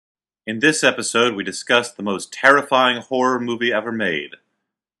In this episode, we discuss the most terrifying horror movie ever made.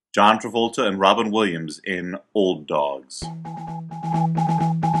 John Travolta and Robin Williams in Old Dogs.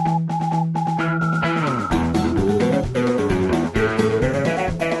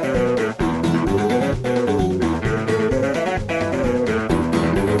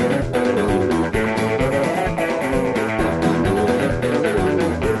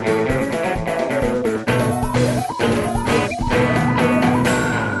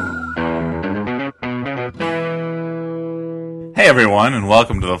 Hey everyone, and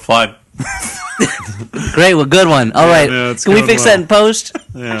welcome to the Fly... Great, well, good one. All right, can we fix that in post?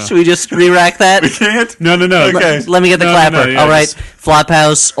 Yeah. Should we just re-rack that? We can't? No. Okay. Let me get the clapper. Yeah, All right,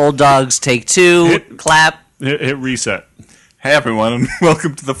 Flophouse, Old Dogs, take two, clap. Hit reset. Hey everyone, and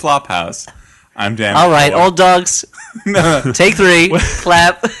welcome to the Flophouse. I'm Dan. All right, McCoy. Old Dogs, take three,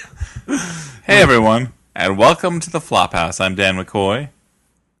 clap. Hey everyone, and welcome to the Flophouse. I'm Dan McCoy.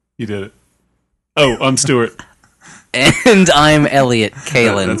 You did it. Oh, I'm Stuart. And I'm Elliot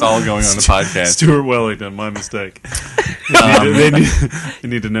Kalin. That's all going on the podcast. Stuart Wellington, my mistake. They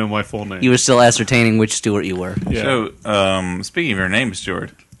need to know my full name. You were still ascertaining which Stuart you were. Yeah. So, speaking of your name,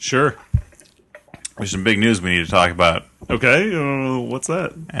 Stuart, Sure. there's some big news we need to talk about. Okay, what's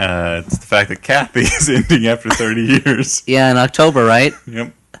that? It's the fact that Kathy is ending after 30 years. Yeah, in October, right?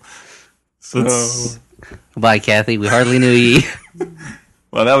 Yep. That's- Goodbye, Kathy. We hardly knew ye.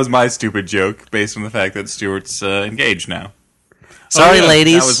 Well, that was my stupid joke based on the fact that Stuart's engaged now. Sorry, yeah,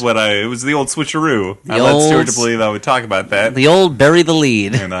 ladies. That was what it was the old switcheroo. I The led old Stuart to believe I would talk about that, The old bury the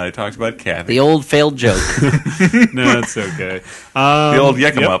lead. and I talked about Kathy. The old failed joke. No, it's okay. The old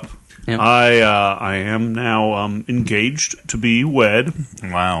yuck 'em yep. up. I am now engaged to be wed.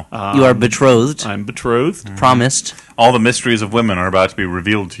 Wow. You are betrothed, I'm betrothed. promised. All the mysteries of women are about to be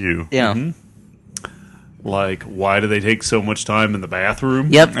revealed to you. Yeah. Like, why do they take so much time in the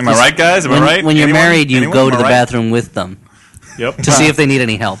bathroom? Yep. Am I right, guys? Am I when, right? When you're Anyone? married, you Anyone? go Am to I the right? bathroom with them Yep. to see if they need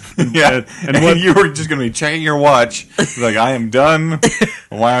any help. Yeah. And And, what- you were just going to be checking your watch. Like, I am done.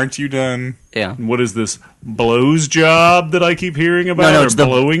 Why aren't you done? Yeah. What is this blows job that I keep hearing about? No, or it's the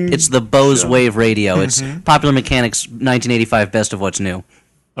blowing. it's the Bose show? Wave Radio. It's Popular Mechanics 1985 Best of What's New.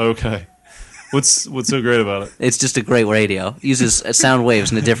 Okay. What's so great about it? It's just a great radio. Uses sound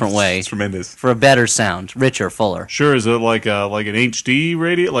waves in a different way It's tremendous. for a better sound, richer, fuller. Sure, is it like an HD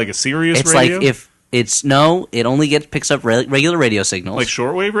radio, like a Sirius It's radio? like if it's no, it only picks up regular radio signals. like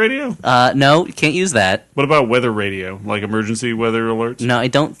shortwave radio? No, you can't use that. What about weather radio, like emergency weather alerts? No, I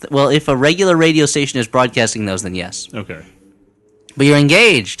don't. Well, if a regular radio station is broadcasting those, then yes. Okay. But you're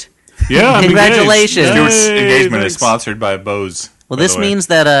engaged. Yeah, I'm Congratulations. engaged. Stuart's Yay, engagement is thanks. sponsored by Bose. Well, by this the way. means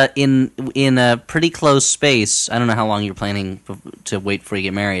that in a pretty close space, I don't know how long you're planning to wait before you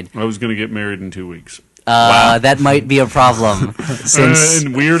get married. I was going to get married in 2 weeks. That might be a problem since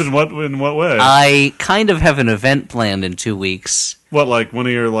And weird in what way? I kind of have an event planned in 2 weeks. What, like one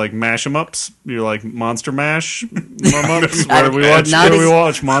of your like mash 'em ups? Your like Monster Mash 'em ups, where Not we ex-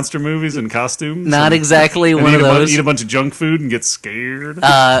 watch monster movies in costumes. Not and- exactly and one of those. Eat a bunch of junk food and get scared.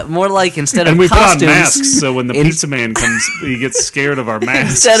 More like instead and of we costumes, put on masks, so when the in- pizza man comes, he gets scared of our masks.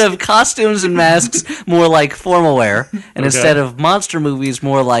 instead of costumes and masks, more like formal wear, and instead of monster movies,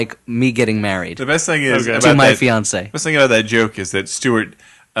 more like me getting married The best thing is Okay. about to my that, fiance. best thing about that joke is that Stuart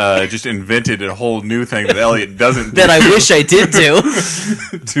just invented a whole new thing that Elliot doesn't That do. I wish I did do.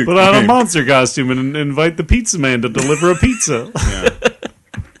 to Put on a claim. monster costume and invite the pizza man to deliver a pizza.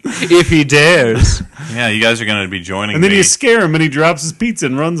 If he dares. Yeah, you guys are going to be joining And then me. you scare him and he drops his pizza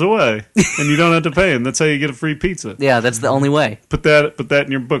and runs away. And you don't have to pay him. That's how you get a free pizza. Yeah, that's the only way. Put that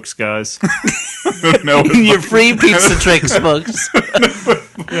in your books, guys. know what In your free pizza tricks books.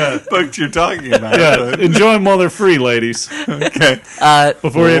 book you're talking about. Yeah, enjoy them while they're free, ladies. Okay.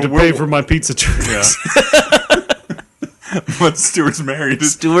 Before you have to Well, pay for my pizza tricks. But Stuart's married.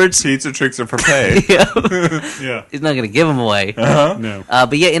 Stuart's. Pizza tricks are for pay. Yeah. Yeah. He's not going to give them away. No.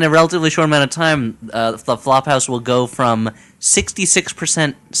 But yeah, in a relatively short amount of time, the Flophouse will go from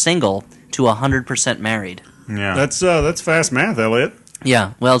 66% single to 100% married. Yeah. That's fast math, Elliot.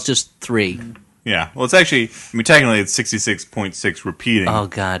 Yeah, well, it's just 3. Yeah. Well, it's actually, I mean, technically it's 66.6 repeating. Oh,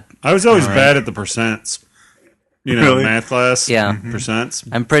 God. I was always All right. bad at the percents. You know, Really? math class. Yeah. Percents.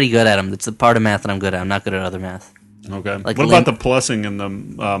 I'm pretty good at them. It's the part of math that I'm good at. I'm not good at other math. Okay. Like what lim- about the plussing and the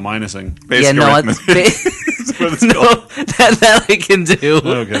minusing? Basic yeah, no, arithmetic. That's what it's no, called. that I can do.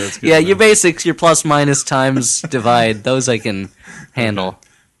 Okay, that's good. Yeah, to know. your basics, your plus, minus, times, divide, those I can handle.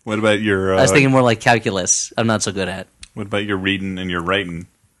 What about your? I was thinking more like calculus. I'm not so good at. What about your reading and your writing?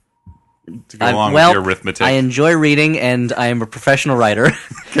 To go I- along well, with your arithmetic. I enjoy reading, and I am a professional writer,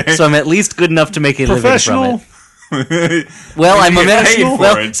 so I'm at least good enough to make a living from Professional? it. Well, I'm a paid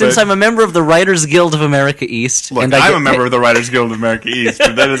for it, since but- I'm a member of the Writers Guild of America East, Look, and I I'm get a member of the Writers Guild of America East,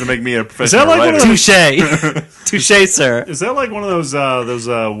 but that doesn't make me a professional like one writer. of those- touche, sir. Is that like one of those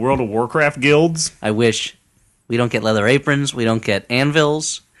World of Warcraft guilds? I wish we don't get leather aprons, we don't get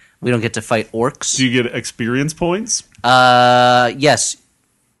anvils, we don't get to fight orcs. Do you get experience points? Yes,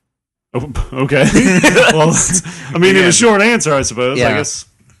 Oh, okay. Well, I mean, in a short answer, I suppose. Yeah. I guess.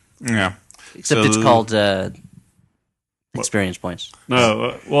 Yeah. except So- it's called experience points.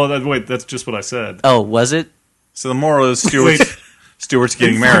 No. Wait. That's just what I said. Oh, was it? So the moral is Wait. Stewart's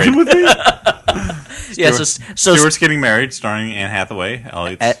getting married. Fucking with me? Yeah. So Stewart's getting married, starring Anne Hathaway,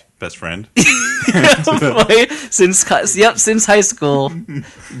 Elliot's best friend. since high school,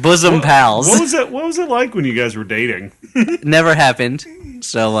 bosom pals. What was it like when you guys were dating? Never happened.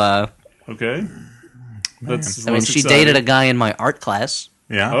 So Okay. That's. I mean, she dated a guy in my art class.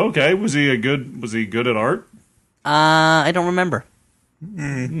 Yeah. Okay. Was he good at art? I don't remember. It's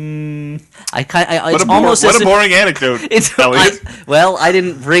What a, almost what as a if- boring anecdote, It's, Elliot. I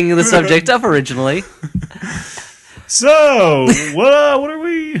didn't bring the subject up originally. So what do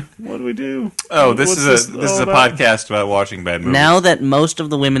we do? Oh, this What's is a all about? podcast about watching bad movies. Now that most of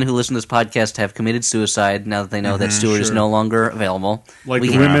the women who listen to this podcast have committed suicide, now that they know that Stewart is sure. no longer available, Like we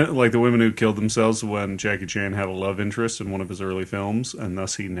the can- women who killed themselves when Jackie Chan had a love interest in one of his early films, and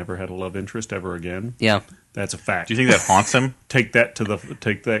thus he never had a love interest ever again. yeah, That's a fact. Do you think that haunts him? Take that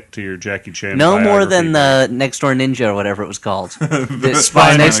to your Jackie Chan. no more than biography. the Next Door Ninja or whatever it was called. The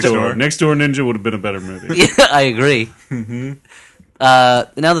Spy Next Door. Next Door Ninja would have been a better movie. Yeah, I agree. Now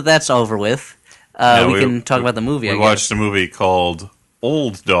that that's over with, we can talk about the movie. We I watched guess. a movie called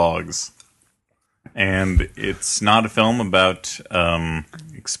Old Dogs, and it's not a film about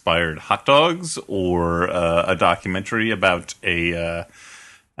expired hot dogs or a documentary about a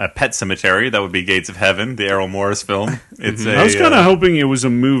pet cemetery. That would be Gates of Heaven, the Errol Morris film. It's I was kind of hoping it was a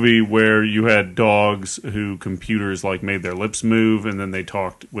movie where you had dogs who computers like made their lips move, and then they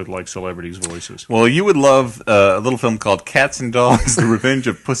talked with like celebrities' voices. Well, you would love a little film called Cats and Dogs: The Revenge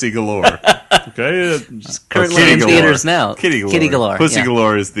of Pussy Galore. Okay, Currently Kitty in Galore. theaters now. Kitty Galore. Kitty Galore. Pussy yeah.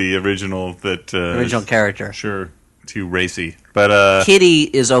 Galore is the original that Original character. sure. too racy. But Kitty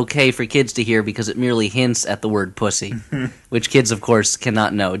is okay for kids to hear because it merely hints at the word pussy, which kids, of course,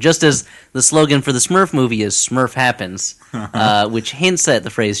 cannot know. Just as the slogan for the Smurf movie is Smurf happens, which hints at the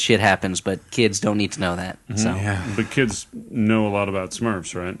phrase shit happens, but kids don't need to know that. So yeah. But kids know a lot about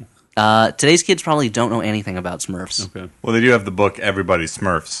Smurfs, right? today's kids probably don't know anything about Smurfs. Okay, Well, they do have the book Everybody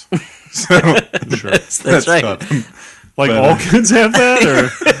Smurfs. So sure. That's right. not- Like But, all kids have that,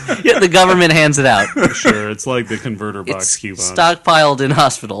 or Yeah, the government hands it out. sure, it's like the converter box It's coupons. stockpiled in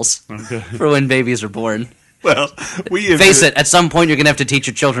hospitals Okay. for when babies are born. Well, Face it, at some point you're going to have to teach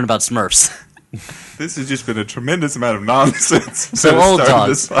your children about Smurfs. This has just been a tremendous amount of nonsense. So to old start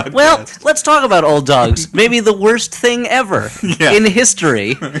dogs. this podcast. Well, let's talk about old dogs. Maybe the worst thing ever Yeah. in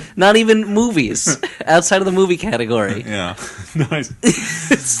history. Not even movies. Outside of the movie category. yeah.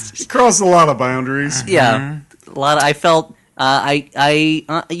 Nice. Crossed a lot of boundaries. Yeah. A lot of, I felt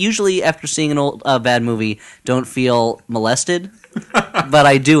I usually after seeing an old bad movie don't feel molested, but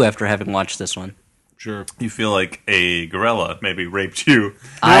I do after having watched this one. Sure. You feel like a gorilla maybe raped you.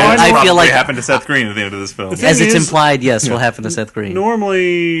 I feel Probably like happened to Seth Green at the end of this film. thing as it's is- implied, yes, will happen to Seth Green.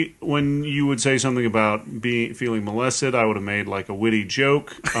 Normally, when you would say something about feeling molested, I would have made like a witty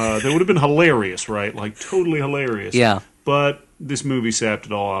joke. That would have been hilarious, right? Like totally hilarious. Yeah. But this movie sapped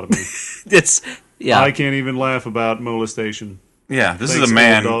it all out of me. It's I can't even laugh about molestation. Yeah, this Thanks, is a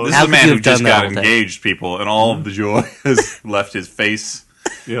man. old dog. This How is a could man you who have just done that got all day? engaged, people, and all of the joy has left his face,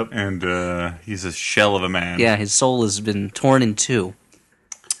 Yep. and he's a shell of a man. Yeah, his soul has been torn in two,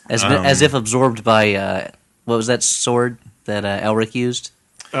 as if absorbed by what was that sword that Elric used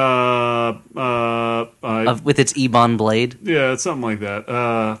with its ebon blade? Yeah, it's something like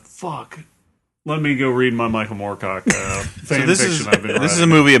that. Fuck. Let me go read my Michael Moorcock fan So this fiction is I've been this is a writing.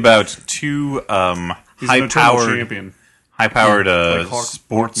 movie about two He's an eternal high-powered champion. high-powered Like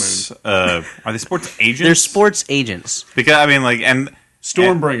sports. Are they sports agents? They're sports agents. Because I mean, like, and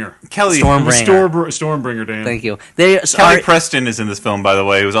Stormbringer. Kelly Stormbringer. Stormbringer, Dan. Thank you. They Kelly are, Preston is in this film, by the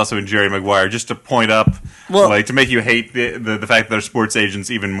way. Who was also in Jerry Maguire, just to point up, Well- like, to make you hate the fact that they're sports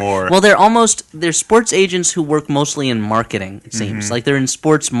agents even more. well, they're sports agents who work mostly in marketing. It seems like they're in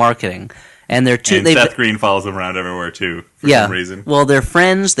sports marketing, and they're two. and Seth Green follows them around everywhere too, for some reason. Well, they're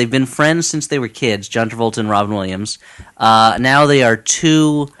friends. They've been friends since they were kids. John Travolta and Robin Williams. Now they are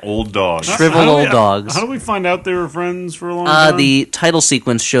two Old dogs. shriveled How do we- old dogs. How do we find out they were friends for a long time? The title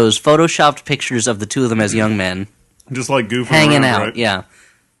sequence shows photoshopped pictures of the two of them as young men Just like goofing hanging around, out. right? Yeah,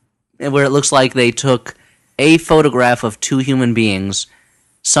 and where it looks like they took a photograph of two human beings.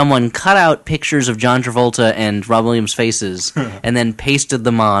 Someone cut out pictures of John Travolta and Rob Williams' faces and then pasted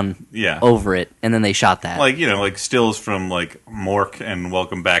them on over it, and then they shot that. Like stills from like Mork and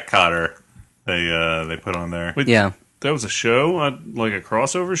Welcome Back, Kotter. They put on there. Wait, yeah. That was a show? Like a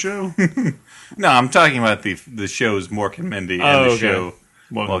crossover show? No, I'm talking about the shows Mork and Mindy and the show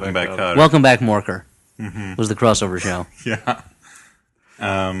Welcome Back, Kotter. Welcome Back, Morker was the crossover show. Yeah.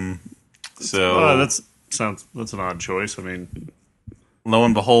 That's an odd choice. I mean, lo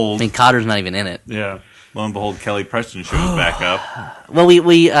and behold, Cotter's not even in it. Yeah. Lo and behold, Kelly Preston shows back up. Well,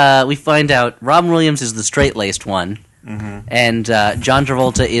 we find out Robin Williams is the straight-laced one, and John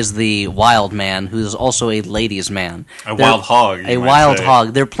Travolta is the wild man, who is also a ladies' man. Wild hog. A wild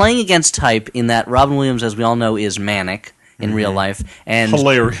hog. They're playing against type in that Robin Williams, as we all know, is manic in real life, and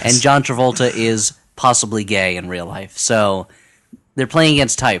hilarious. And John Travolta is possibly gay in real life. So they're playing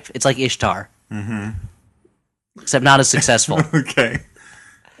against type. It's like Ishtar, except not as successful. Okay.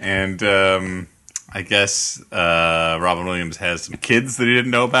 And I guess Robin Williams has some kids that he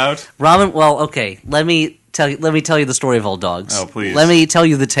didn't know about. Well, okay. Let me tell you the story of Old Dogs. Oh, please. Let me tell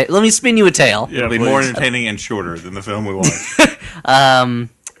you let me spin you a tale. Yeah, It'll be more entertaining and shorter than the film we watched.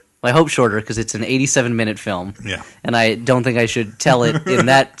 I hope shorter, because it's an 87-minute film. Yeah. And I don't think I should tell it in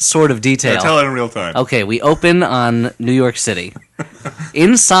that sort of detail. Yeah, tell it in real time. Okay, we open on New York City.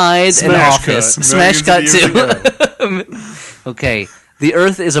 Inside an office. Smash cut too. Okay. The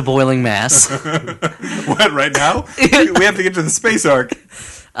Earth is a boiling mass. What, right now? We have to get to the space arc.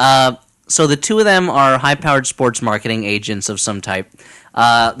 So the two of them are high-powered sports marketing agents of some type.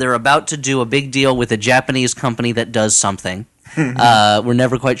 They're about to do a big deal with a Japanese company that does something. We're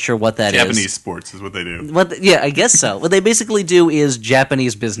never quite sure what that is. Japanese sports is what they do. I guess so. What they basically do is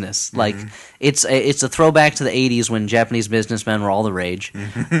Japanese business. Like it's a throwback to the 80s when Japanese businessmen were all the rage.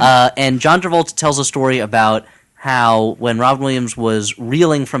 And John Travolta tells a story about how when Robin Williams was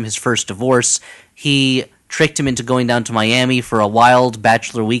reeling from his first divorce, he tricked him into going down to Miami for a wild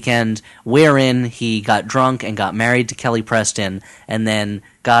bachelor weekend, wherein he got drunk and got married to Kelly Preston, and then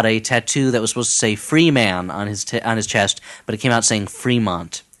got a tattoo that was supposed to say "Free Man" on his chest, but it came out saying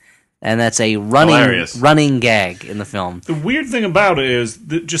Fremont, and that's a running gag in the film. The weird thing about it is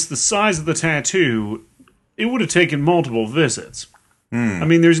that just the size of the tattoo, it would have taken multiple visits. I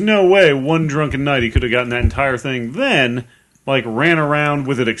mean, there's no way one drunken night he could have gotten that entire thing. Then, ran around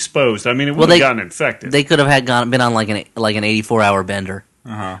with it exposed. I mean, it would have gotten infected. They could have been on like an 84-hour bender,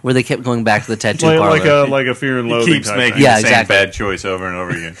 where they kept going back to the tattoo parlor, like a Fear and Loathing. Keeps type making thing. the same bad choice over and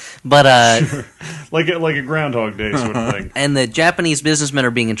over again. But like a Groundhog Day sort of thing. And the Japanese businessmen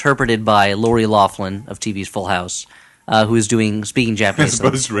are being interpreted by Lori Loughlin of TV's Full House, who is speaking Japanese. As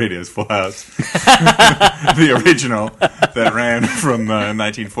opposed to Radio's Full House, the original that ran from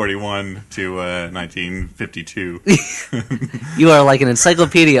 1941 to 1952. You are like an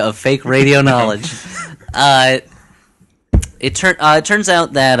encyclopedia of fake radio knowledge. It turns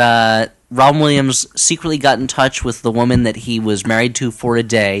out that Robin Williams secretly got in touch with the woman that he was married to for a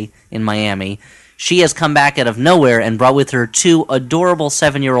day in Miami. She has come back out of nowhere and brought with her two adorable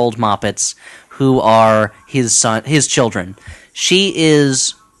 7-year-old moppets who are his children. She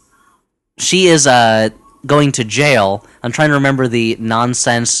is going to jail. I'm trying to remember the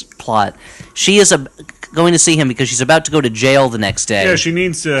nonsense plot. She is going to see him because she's about to go to jail the next day. Yeah, she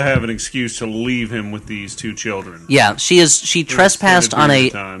needs to have an excuse to leave him with these two children. Yeah, she trespassed on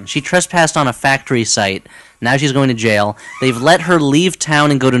a factory site. Now she's going to jail. They've let her leave town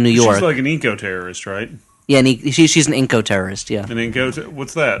and go to New York. She's like an eco-terrorist, right? Yeah, she's an inco-terrorist, yeah. An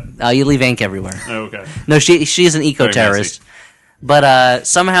what's that? You leave ink everywhere. Oh, okay. No, she's an eco-terrorist. But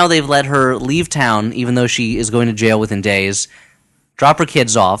somehow they've let her leave town, even though she is going to jail within days, drop her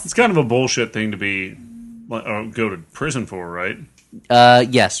kids off. It's kind of a bullshit thing to go to prison for, right?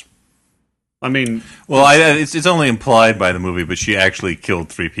 Yes. I mean... Well, it's only implied by the movie, but she actually killed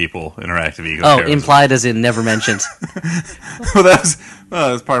 3 people in her act of eco-terrorism. Oh, implied as in never mentioned. Well, that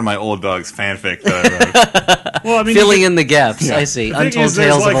was part of my Old Dogs fanfic that I wrote. Well, I mean, filling in the gaps, I see. Untold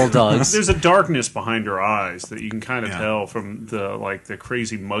Tales of Old Dogs. There's a darkness behind her eyes that you can kind of tell from the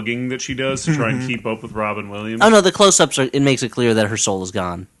crazy mugging that she does to try and keep up with Robin Williams. Oh, no, the close-ups, it makes it clear that her soul is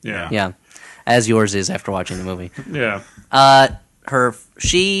gone. Yeah. Yeah. As yours is after watching the movie. Yeah.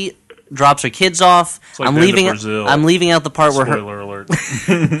 She drops her kids off. Like I'm leaving out the part where Spoiler alert.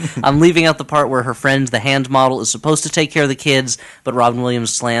 I'm leaving out the part where her friend, the hand model, is supposed to take care of the kids, but Robin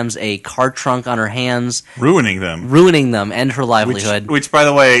Williams slams a car trunk on her hands, ruining them and her livelihood. Which, by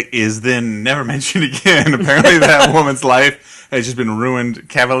the way, is then never mentioned again. Apparently, that woman's life has just been ruined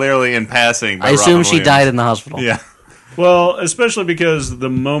cavalierly in passing. By I assume Robin she Williams. died in the hospital. Yeah. Well, especially because the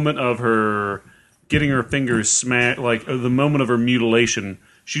moment of her getting her fingers smashed, like the moment of her mutilation,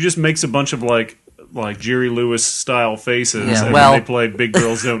 she just makes a bunch of like Jerry Lewis style faces, Yeah, and well- then they play "Big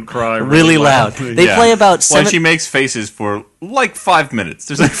Girls Don't Cry" Really loud. They Yeah. play about Well, 7... she makes faces for like 5 minutes.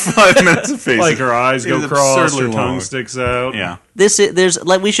 There's like 5 minutes of faces. like her eyes It go is cross, absurdly her tongue long. sticks out. Yeah. There's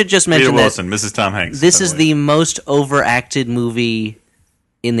like we should just Rita mention that Wilson, Mrs. Tom Hanks. this by is way. the most overacted movie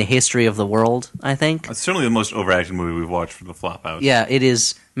in the history of the world, I think. It's certainly the most overacted movie we've watched for the Flophouse. Yeah, it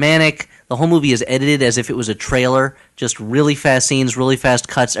is manic. The whole movie is edited as if it was a trailer. Just really fast scenes, really fast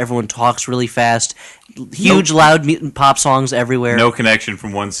cuts. Everyone talks really fast. Huge, loud pop songs everywhere. No connection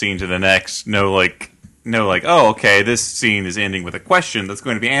from one scene to the next. No, oh, okay, this scene is ending with a question that's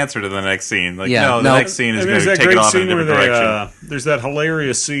going to be answered in the next scene. Like, Yeah, no, no. the next scene is And going there's to that take it great off in a scene where different they, direction. there's that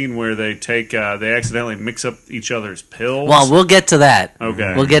hilarious scene where they they accidentally mix up each other's pills. Well, we'll get to that.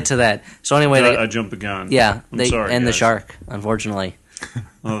 Okay. We'll get to that. So anyway, I jumped the gun. yeah, I'm they sorry, and the guys. shark, unfortunately.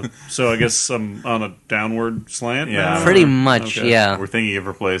 So I guess I'm on a downward slant. Yeah. now? Pretty much, Okay. yeah. We're thinking of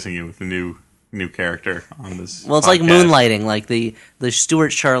replacing you with a new character on this. Well, it's like podcast. moonlighting. Like the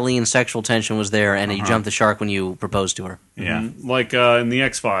Stuart Charlene sexual tension was there, and you jumped the shark when you proposed to her. Yeah. Like in the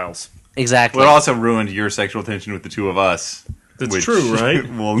X-Files. Exactly. Well, it also ruined your sexual tension with the two of us. That's which true, right?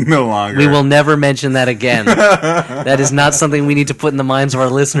 will no longer. We will never mention that again. That is not something we need to put in the minds of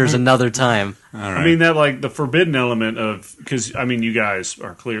our listeners another time. All right. I mean, that like the forbidden element of, because I mean, you guys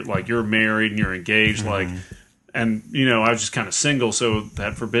are clear, like you're married and you're engaged, like, and I was just kind of single, so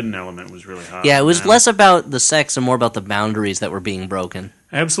that forbidden element was really high. Yeah, it was man. less about the sex and more about the boundaries that were being broken.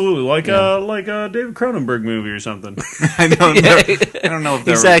 Absolutely, like a David Cronenberg movie or something. I don't know if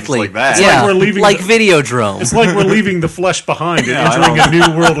there Exactly. was like that. yeah, like we're leaving like the- Videodrome. It's like we're leaving the flesh behind and Yeah, I entering a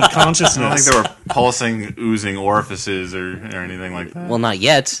new world of consciousness. I don't think there were pulsing, oozing orifices or anything like that. Well, not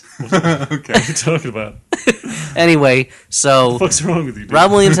yet. What are you talking about? Anyway, so What's wrong with you, dude?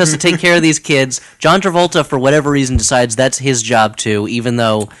 Rob Williams has to take care of these kids. John Travolta, for whatever reason, decides that's his job too, even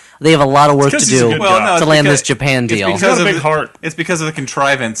though they have a lot of work to 'cause he's a do good Well, guy. no, to it's land because- this Japan it's deal. He's got because a of big the- heart. It's because of the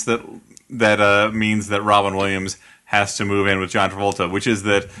contrivance that means that Robin Williams has to move in with John Travolta, which is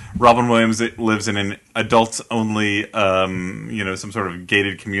that Robin Williams lives in an adults-only, some sort of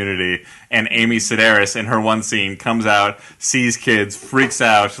gated community, and Amy Sedaris, in her one scene, comes out, sees kids, freaks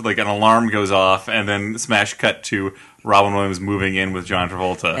out, like an alarm goes off, and then smash cut to Robin Williams moving in with John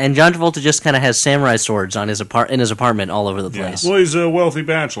Travolta. And John Travolta just kind of has samurai swords on his in his apartment all over the place. Well, he's a wealthy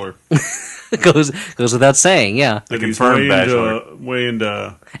bachelor. goes without saying, yeah. That he's confirmed way bachelor. way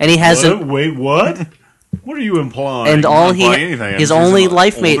into. And he has What? Wait, what? What are you implying? and all Not he implying anything. his He's only an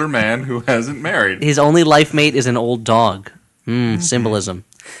life mate older man who hasn't married. his only life mate is an old dog. Symbolism.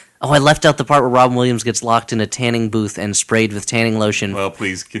 Oh, I left out the part where Robin Williams gets locked in a tanning booth and sprayed with tanning lotion Well,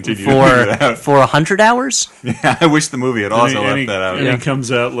 please continue to figure it out. for 100 hours. Yeah, I wish the movie had also left that out. And he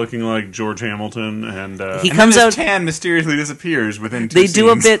comes out looking like George Hamilton, and He And comes then out. his tan mysteriously disappears within 2 They do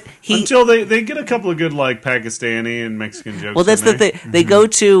a scenes. bit. He until they get a couple of good like Pakistani and Mexican jokes. well, that's in the there. thing. They go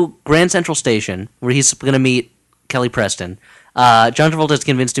to Grand Central Station where he's going to meet Kelly Preston. John Travolta's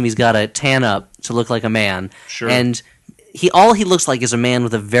convinced him he's got to tan up to look like a man. Sure. And all he looks like is a man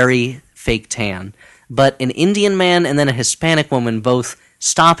with a very fake tan. But an Indian man and then a Hispanic woman both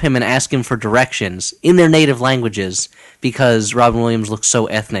stop him and ask him for directions in their native languages because Robin Williams looks so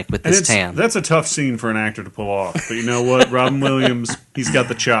ethnic with And this tan. that's a tough scene for an actor to pull off. But you know what? Robin Williams, he's got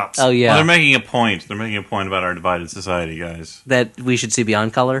the chops. Oh Well, yeah, they're making a point. They're making a point about our divided society, guys. that we should see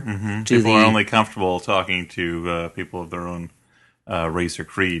beyond color. To People are only comfortable talking to people of their own race or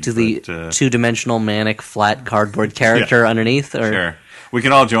creed. to the but, two-dimensional manic flat cardboard character underneath. Or, sure. We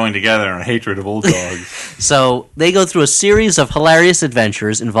can all join together in our hatred of old dogs. So they go through a series of hilarious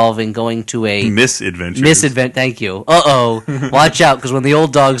adventures involving going to a Misadventures. Thank you. Watch out, because when the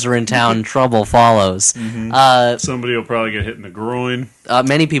old dogs are in town, trouble follows. Somebody will probably get hit in the groin.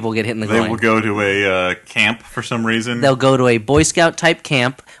 Many people get hit in the They groin. will go to a camp for some reason. They'll go to a Boy Scout type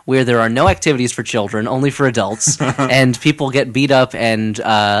camp where there are no activities for children, only for adults, and people get beat up and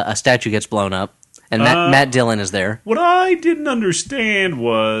a statue gets blown up. And Matt Dillon is there. What I didn't understand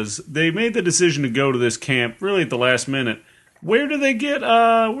was they made the decision to go to this camp really at the last minute. Where do they get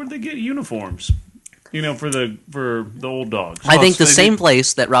uniforms? For the old dogs. I think so the they same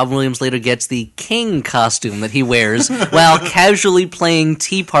place that Robin Williams later gets the king costume that he wears while casually playing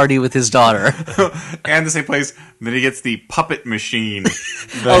Tea Party with his daughter. And the same place that he gets the puppet machine.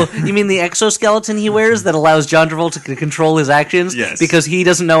 Oh, you mean the exoskeleton he wears that allows John Travolta to control his actions? Yes. Because he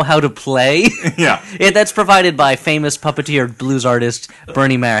doesn't know how to play? Yeah. That's provided by famous puppeteer blues artist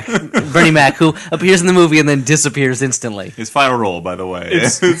Bernie Mac, who appears in the movie and then disappears instantly. His final role, by the way.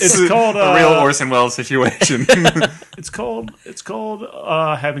 It's called a real Orson Welles situation. It's called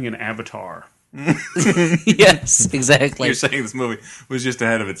having an avatar. Yes, exactly. You're saying this movie was just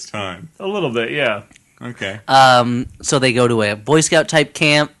ahead of its time. A little bit, yeah. Okay. So they go to a Boy Scout type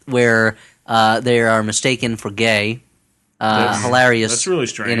camp where they are mistaken for gay. Hilarious. That's really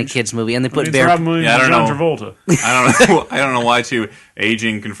strange. In a kids movie, and they put It's bear. Robin Williams Yeah, I and don't John Travolta. I don't know why two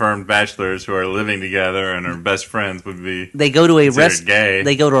aging confirmed bachelors who are living together and are best friends would be They go to a considered gay.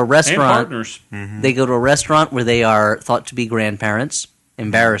 They go to a And restaurant. partners. They go to a restaurant where they are thought to be grandparents.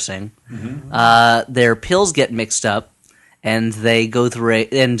 Embarrassing. Their pills get mixed up, and they go through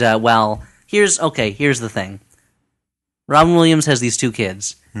here's the thing. Robin Williams has these two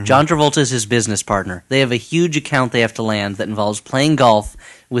kids. John Travolta is his business partner. They have a huge account they have to land that involves playing golf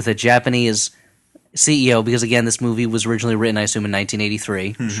with a Japanese CEO, because again, this movie was originally written, I assume, in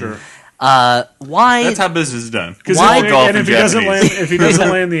 1983. Sure. Why? That's how business is done. Because Why- if he doesn't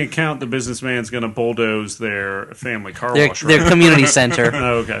land the account, the bussman's going to bulldoze their family car their, wash. their Right? community center.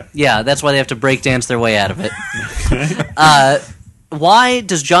 Oh, okay. Yeah, that's why they have to breakdance their way out of it. Why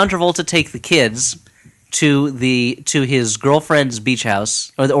does John Travolta take the kids to his girlfriend's beach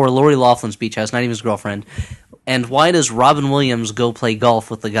house, or Lori Loughlin's beach house, not even his girlfriend? And why does Robin Williams go play golf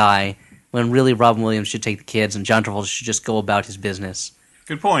with the guy when really Robin Williams should take the kids and John Travolta should just go about his business?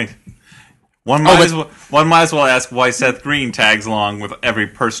 Good point. One might as well ask why Seth Green tags along with every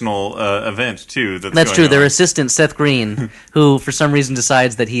personal event too. That's true. On. Their assistant Seth Green, who for some reason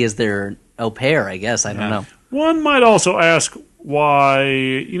decides that he is their au pair. I guess I don't know. One might also ask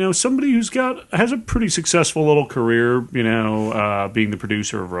why, somebody has a pretty successful little career, being the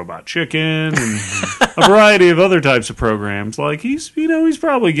producer of Robot Chicken and a variety of other types of programs. Like he's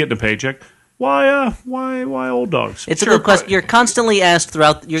probably getting a paycheck. Why old dogs? It's Sure, a good question. You're constantly asked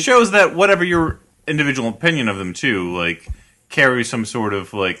throughout your shows that whatever your individual opinion of them too, like carries some sort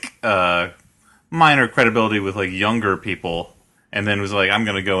of like minor credibility with like younger people, and then was like, I'm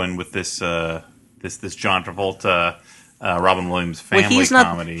going to go in with this this John Travolta. Robin Williams family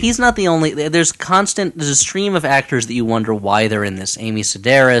comedy. He's not the only. There's a stream of actors that you wonder why they're in this. Amy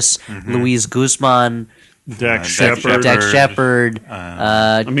Sedaris, Louise Guzman, Dax Shepard. Shepard.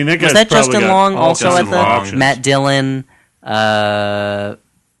 I mean, that Was guy's that probably Justin got Long all also kinds at of the options. Matt Dillon?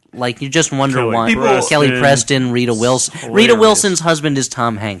 Like you just wonder Kelly why. Preston. Kelly Preston, Rita Wilson. Rita Hilarious. Wilson's husband is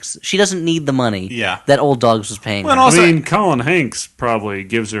Tom Hanks. She doesn't need the money that Old Dogs was paying Well, her. and also- I mean, Colin Hanks probably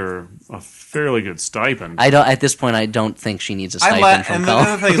gives her a fairly good stipend. At this point, I don't think she needs a I stipend from and the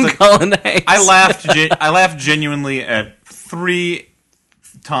other thing is, like, Colin Hanks. I laughed genuinely at 3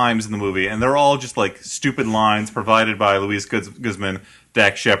 times in the movie, and they're all just like stupid lines provided by Louise Guzman,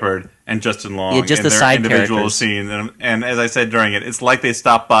 Dax Shepard, and Justin Long. Yeah, just in the their side individual characters. scenes. And as I said during it, it's like they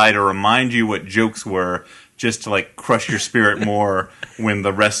stopped by to remind you what jokes were, just to like crush your spirit more when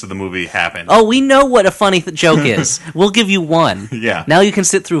the rest of the movie happened. Oh, we know what a funny joke is. We'll give you one. Yeah. Now you can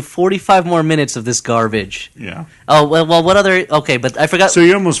sit through 45 more minutes of this garbage. Yeah. Oh, well, what other... Okay, but I forgot... So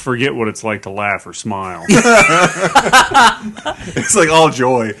you almost forget what it's like to laugh or smile. It's like all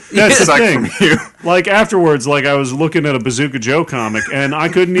joy. That's the Sucked thing. from you. Like afterwards, like I was looking at a Bazooka Joe comic, and I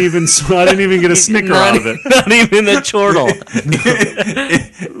didn't even get a snicker out of it. Not even a chortle.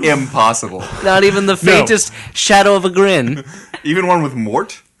 Impossible. Not even the faintest shadow of a grin. Even one with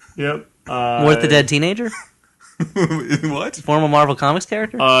Mort? Yep. Mort the Dead Teenager? What? Former Marvel Comics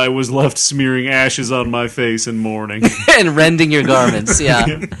character? I was left smearing ashes on my face in mourning. And rending your garments, yeah.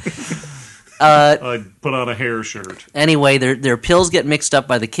 I put on a hair shirt. Anyway, their pills get mixed up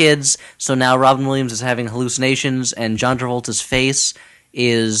by the kids, so now Robin Williams is having hallucinations, and John Travolta's face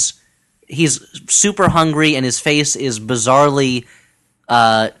is... He's super hungry, and his face is bizarrely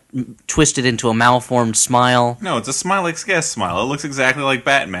twisted into a malformed smile. No, it's a Smilex Guest smile. It looks exactly like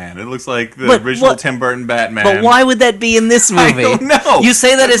Batman. It looks like the But original what- Tim Burton Batman. But why would that be in this movie? don't know. You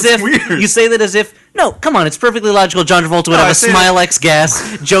say that That's as if weird. you say that as if no, come on, it's perfectly logical. John Travolta would No, have I a say that- Smilex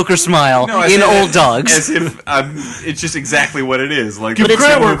gas Joker smile No, I in say that Old Dogs. As if it's just exactly what it is. Like Give the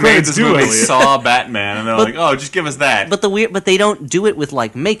credit people where who made credit's this due, movie Elliot. saw Batman, and they're like, "Oh, just give us that." But they don't do it with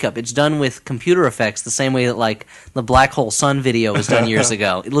like makeup. It's done with computer effects, the same way that like the Black Hole Sun video was done years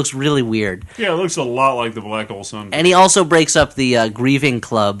ago. It looks really weird. Yeah, it looks a lot like the Black Hole Sun. And he also breaks up the grieving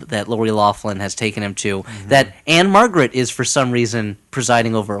club that Lori Loughlin has taken him to. Mm-hmm. That Anne Margaret is for some reason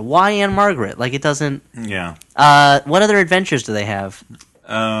presiding over. Why Anne Margaret? Like it doesn't. yeah. What other adventures do they have?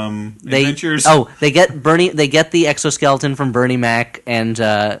 Adventures. They get Bernie. They get the exoskeleton from Bernie Mac, and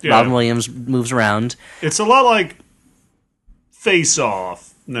Robin Williams moves around. It's a lot like Face Off.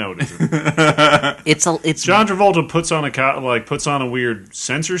 No, it isn't. It's John Travolta puts on a weird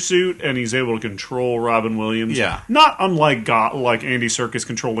sensor suit, and he's able to control Robin Williams. Yeah. Not unlike like Andy Serkis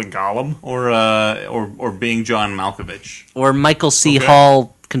controlling Gollum. or being John Malkovich. or Michael C. Okay.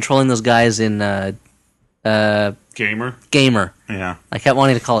 Hall controlling those guys in Gamer. Gamer. Yeah. I kept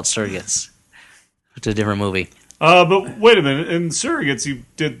wanting to call it Surrogates. It's a different movie. But wait a minute. In Surrogates, you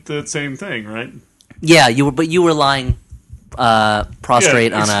did the same thing, right? Yeah, you were lying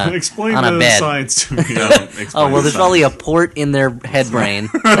prostrate on explain a the bed. science to me. Oh well, there's probably a port in their head brain.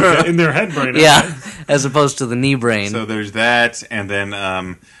 In their head brain. Yeah, as opposed to the knee brain. So there's that, and then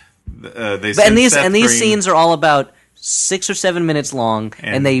they. And these scenes are all about 6 or 7 minutes long,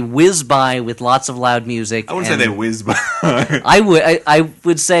 and they whiz by with lots of loud music. I wouldn't say they whiz by. I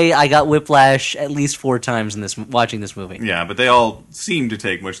would say I got whiplash at least 4 times in watching this movie. Yeah, but they all seem to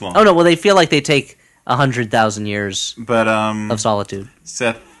take much longer. Oh no, well they feel like they take 100,000 years But of solitude.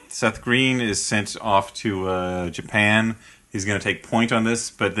 Seth Green is sent off to Japan. He's going to take point on this,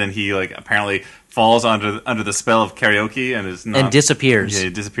 but then he apparently falls under the spell of karaoke and is not, And disappears. Yeah, he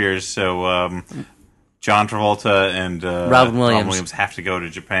disappears. So John Travolta and Robin Williams have to go to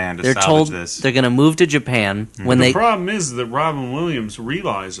Japan to They're salvage told this. they're going to move to Japan when The they. problem is that Robin Williams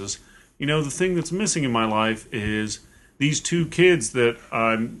realizes, the thing that's missing in my life is these 2 kids that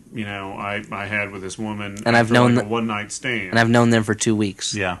I had with this woman, And I've after, known a one-night stand. And I've known them for 2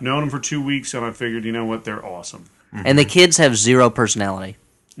 weeks. Yeah. known them for 2 weeks, and I figured, they're awesome. And the kids have 0 personality.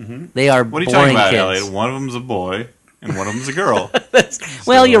 Mm-hmm. They are What are you boring talking about, kids. Elliot? One of them's a boy and one of them's a girl.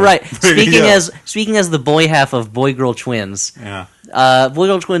 Well, you're right. Speaking Yeah. speaking as the boy half of boy girl twins, Yeah. boy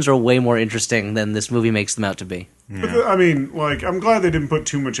girl twins are way more interesting than this movie makes them out to be. But I'm glad they didn't put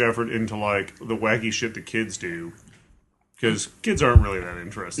too much effort into the wacky shit that kids do, because kids aren't really that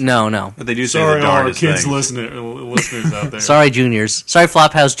interested. No. But they do say Sorry, the all our darndest kids things. listeners out there. Sorry, juniors. Sorry,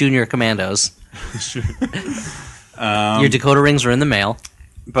 Flophouse Junior Commandos. Your Dakota rings are in the mail.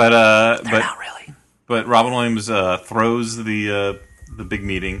 But They're not really. But Robin Williams throws the big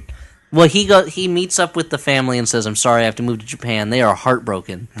meeting. Well, he meets up with the family and says, "I'm sorry, I have to move to Japan." They are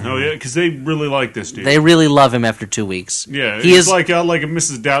heartbroken. Oh yeah, because they really like this dude. They really love him after 2 weeks. Yeah, he he's is like a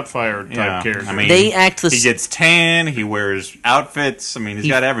Mrs. Doubtfire type Yeah, character. I mean, They act the he gets tan. He wears outfits. I mean, he's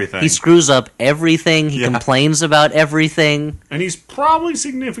got everything. He screws up everything. He complains about everything. and he's probably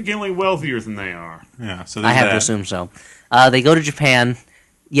significantly wealthier than they are. Yeah, so I there's have to that. assume so. They go to Japan.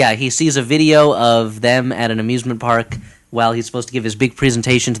 Yeah, he sees a video of them at an amusement park while he's supposed to give his big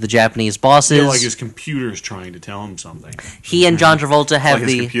presentation to the Japanese bosses. Yeah, like his computer's trying to tell him something. He and John Travolta have Like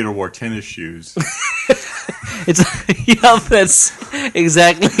his the. computer wore tennis shoes. It's yeah, that's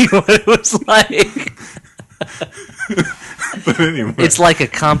exactly what it was like. But anyway, It's like a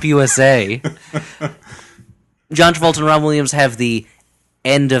CompUSA. John Travolta and Robin Williams have the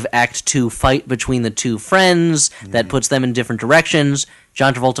end of Act 2 fight between the 2 friends that puts them in different directions.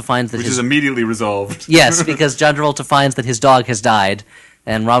 John Travolta finds that which his is immediately resolved. yes, because John Travolta finds that his dog has died,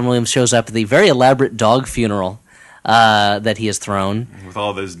 and Robin Williams shows up at the very elaborate dog funeral that he has thrown. With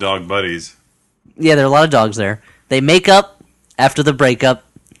all those dog buddies. Yeah, there are a lot of dogs there. They make up after the breakup,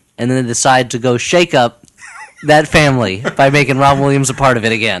 and then they decide to go shake up that family by making Robin Williams a part of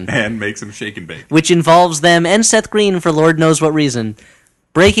it again, And makes him shake and bake. which involves them and Seth Green for Lord knows what reason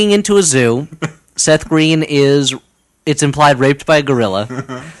breaking into a zoo. Seth Green is, it's implied, raped by a gorilla.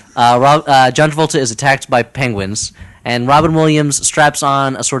 John Travolta is attacked by penguins, and Robin Williams straps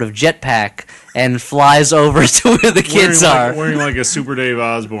on a sort of jetpack and flies over to where the kids are. Wearing like a Super Dave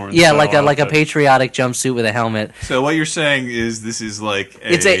Osborne. Yeah, style like a outfit. patriotic jumpsuit with a helmet. So what you're saying is this is like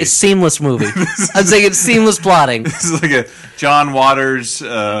It's a seamless movie. I'm saying it's seamless plotting. this is like a John Waters,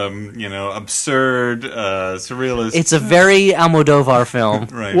 absurd, surrealist. It's a very Almodovar film.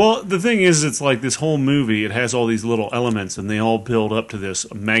 right. Well, the thing is, it's like this whole movie, it has all these little elements, and they all build up to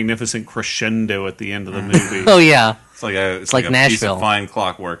this magnificent crescendo at the end of the movie. Oh yeah. it's like a like a piece Nashville. of fine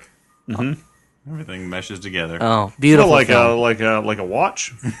clockwork. Mm-hmm. Everything meshes together. Oh, beautiful like film. like a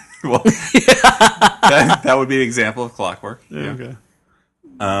watch. Well, that would be an example of clockwork. Yeah, okay.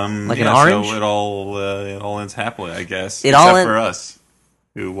 Like an orange? So it all ends happily, I guess. It except all en- for us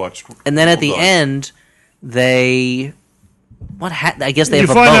who watched. And then at the Bulldog. end, they I guess they You have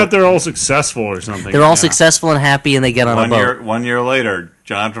a find boat. out they're all successful or something. They're all successful and happy, and they get on a boat. One year later,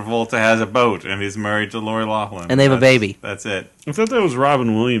 John Travolta has a boat and he's married to Lori Loughlin. And they have a baby. That's it. I thought that was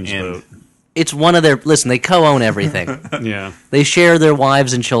Robin Williams' And- boat. It's one of their. Listen, they co-own everything. Yeah. They share their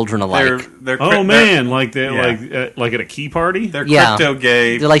wives and children alike. They're Oh man, like they Yeah. like at a key party. They're Yeah. crypto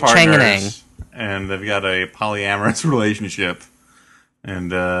gay. They're like Chang and partners, and they've got a polyamorous relationship, and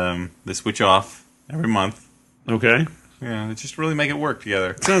they switch off every month. Okay, Yeah, they just really make it work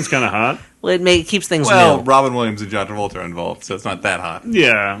together. sounds kind of hot. Well, it keeps things Well, new. Robin Williams and John Travolta are involved, so it's not that hot.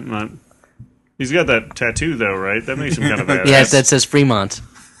 Yeah, he's got that tattoo though, right? That makes him kind of badass. Yes, that says Fremont.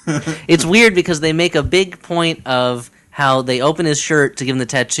 It's weird because they make a big point of how they open his shirt to give him the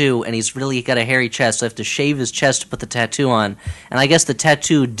tattoo, and he's really got a hairy chest, so they have to shave his chest to put the tattoo on. And I guess the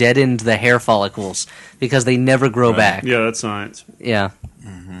tattoo deadened the hair follicles because they never grow back. Yeah, that's science. Yeah.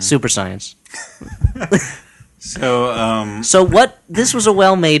 Super science. So, This was a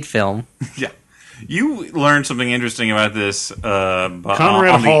well-made film. yeah. You learned something interesting about this.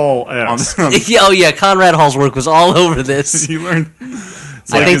 Conrad Hall X. Conrad Hall's work was all over this. You learned.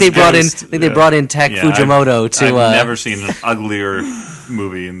 I think they brought in Tak Fujimoto to. I've never seen an uglier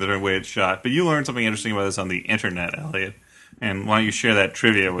movie in the way it's shot. But you learned something interesting about this on the internet, Elliot. And why don't you share that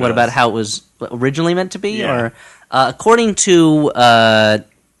trivia with us? What about how it was originally meant to be? Yeah. Or according to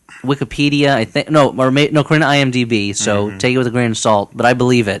Wikipedia, I think according to IMDb. So take it with a grain of salt, but I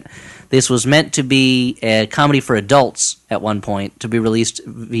believe it. This was meant to be a comedy for adults at one point, to be released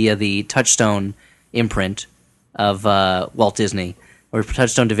via the Touchstone imprint of Walt Disney, or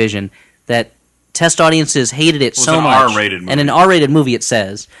Touchstone Division, that test audiences hated it so much. R-rated movie. And an R-rated movie, it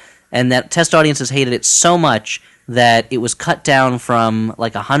says. And that test audiences hated it so much that it was cut down from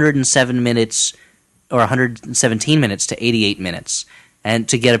like 107 minutes or 117 minutes to 88 minutes, and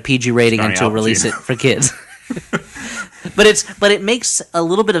to get a PG rating and to release it for kids. But it makes a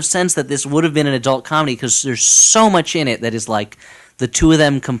little bit of sense that this would have been an adult comedy, because there's so much in it that is like the two of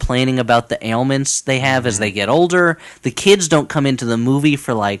them complaining about the ailments they have as they get older. The kids don't come into the movie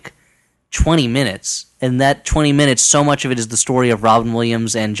for like 20 minutes, and that 20 minutes, so much of it is the story of Robin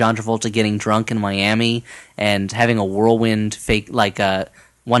Williams and John Travolta getting drunk in Miami and having a whirlwind fake, like a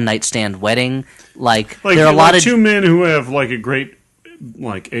one-night stand wedding. Like there are a lot of two men who have like a great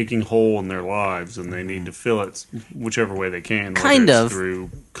aching hole in their lives, and they need to fill it whichever way they can. Kind of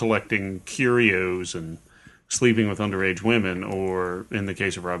through collecting curios and sleeping with underage women, or in the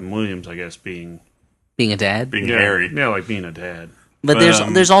case of Robin Williams, I guess being a dad, being hairy. Yeah, like being a dad. But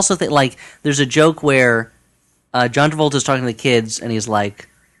there's also there's a joke where John Travolta's talking to the kids, and he's like,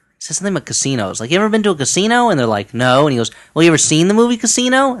 says something about casinos. Like, you ever been to a casino? And they're like, no. And he goes, well, you ever seen the movie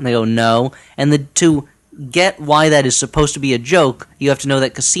Casino? And they go, no. And to get why that is supposed to be a joke, you have to know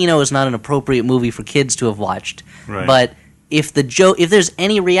that Casino is not an appropriate movie for kids to have watched. Right. But if there's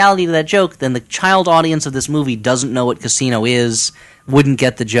any reality to that joke, then the child audience of this movie doesn't know what Casino is, wouldn't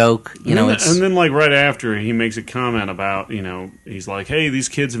get the joke. And then like right after, he makes a comment about, he's like, hey, these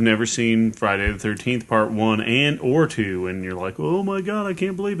kids have never seen Friday the 13th Part 1 and or 2, and you're like, oh my god, I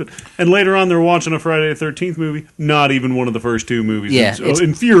can't believe it. And later on, they're watching a Friday the 13th movie, not even one of the first two movies. Yeah, it's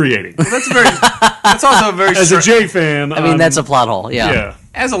infuriating. Well, that's also very As a J fan, I mean, that's a plot hole. Yeah.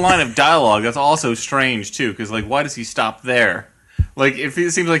 As a line of dialogue, that's also strange too, because like, why does he stop there? Like, if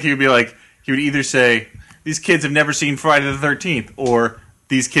it seems like he would either say, these kids have never seen Friday the 13th, or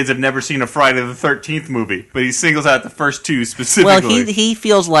these kids have never seen a Friday the 13th movie, but he singles out the first two specifically. Well, he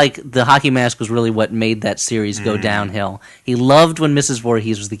feels like the hockey mask was really what made that series go downhill. He loved when Mrs.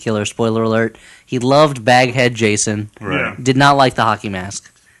 Voorhees was the killer, spoiler alert. He loved Baghead Jason. Right. Did not like the hockey mask.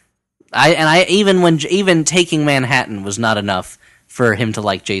 Even Taking Manhattan was not enough for him to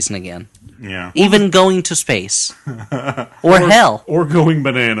like Jason again. Yeah. Even Going to Space. or Hell. Or Going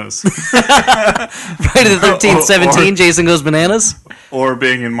Bananas. Friday the 13th, 17, Jason Goes Bananas. Or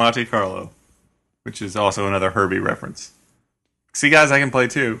being in Monte Carlo, which is also another Herbie reference. See, guys, I can play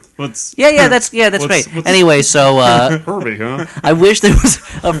too. That's great. Anyway, so Herbie, huh? I wish there was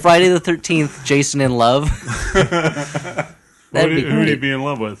a Friday the 13th Jason in Love. That'd be Who would he be in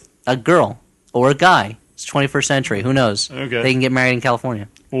love with? A girl or a guy. It's 21st century. Who knows? Okay. They can get married in California.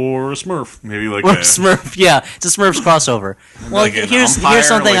 Or a Smurf. Maybe like Or a Smurf. Yeah, it's a Smurfs crossover. Well, like an here's umpire,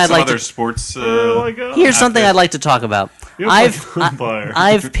 something like I'd some like other to. sports. Here's something I'd like to talk about. Umpire.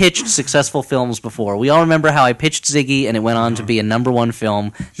 I've pitched successful films before. We all remember how I pitched Ziggy, and it went on to be a #1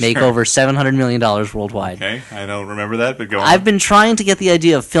 film, make over $700 million worldwide. Okay, I don't remember that, but go on. I've been trying to get the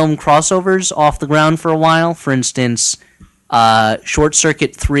idea of film crossovers off the ground for a while. For instance, Short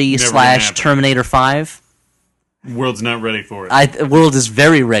Circuit 3 Never gonna happen. / Terminator 5. World's not ready for it. The world is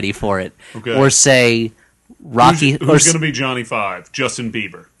very ready for it. Okay. Or say Rocky. Who's going to be Johnny Five? Justin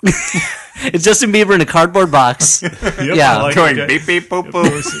Bieber. It's Justin Bieber in a cardboard box. Yep, Yeah. I like Going that. beep beep boop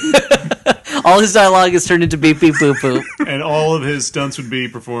boop. All his dialogue is turned into beep beep boop boop. And all of his stunts would be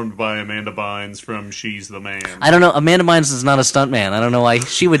performed by Amanda Bynes from She's the Man. I don't know. Amanda Bynes is not a stuntman. I don't know why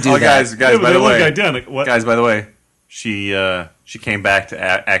she would do Oh, that. guys, Yeah, but by they the look way, identical. What? guys, by the way, she came back to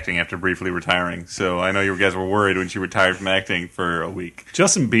acting after briefly retiring. So I know you guys were worried when she retired from acting for a week.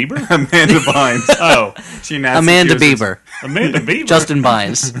 Justin Bieber? Amanda Bynes. Oh, She announced Amanda that she was Bieber. Amanda Bieber. Justin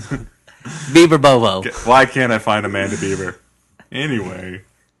Bynes. Bieber Bobo. Why can't I find Amanda Bieber? Anyway,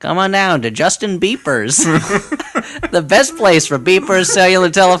 come on down to Justin Beepers, the best place for beepers, cellular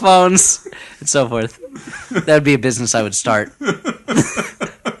telephones, and so forth. That would be a business I would start.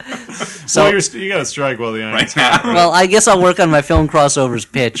 So well, you got to strike while the iron's hot. well, I guess I'll work on my film crossovers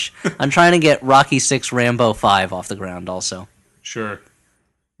pitch. I'm trying to get Rocky 6, Rambo 5 off the ground also. Sure.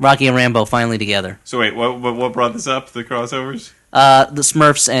 Rocky and Rambo finally together. So wait, what brought this up? The crossovers? The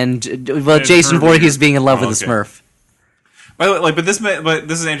Smurfs and Jason Herbie. Voorhees being in love with the okay. Smurf. By the way, like, but this is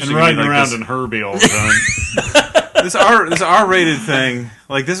interesting. And to me, riding like, around this, in Herbie all the time. this R-rated thing,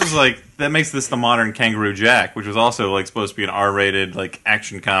 like this was like that makes this the modern Kangaroo Jack, which was also like supposed to be an R-rated like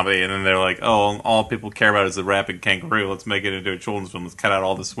action comedy, and then they're like, oh, all people care about is the rapping kangaroo. Let's make it into a children's film. Let's cut out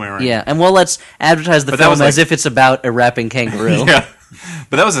all the swearing. Yeah, and well, let's advertise the But that film was, like- as if it's about a rapping kangaroo. yeah.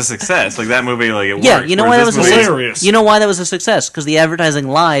 But that was a success. Like that movie, like it Yeah, worked. you know whereas why that this was a movie- hilarious. You know why that was a success? Because the advertising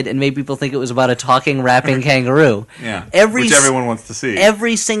lied and made people think it was about a talking, rapping kangaroo. Yeah, Every which everyone wants to see.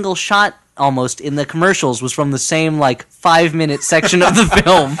 every single shot almost in the commercials was from the same like 5-minute section of the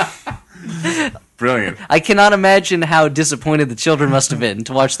film. Brilliant. I cannot imagine how disappointed the children must have been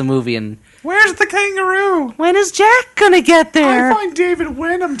to watch the movie and Where's the kangaroo? when is Jack gonna get there? find David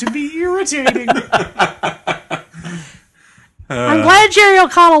Wenham to be irritating. I'm glad Jerry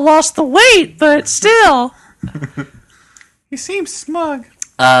O'Connell lost the weight, but still. He seems smug.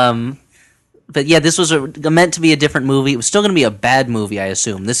 But yeah, this was meant to be a different movie. It was still going to be a bad movie, I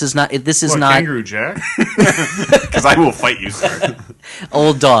assume. This is not. This is What, not Kangaroo Jack? Because I will fight you, sir.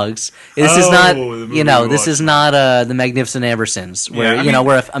 Old Dogs. This is Oh, not. the movie You know, we this watched. is not the Magnificent Ambersons, where Yeah, I mean-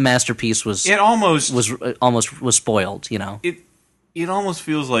 where a masterpiece was It almost almost spoiled. You know. it almost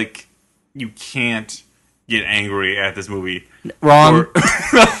feels like you can't get angry at this movie. Wrong.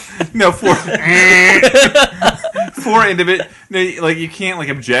 No, for individual, like you can't like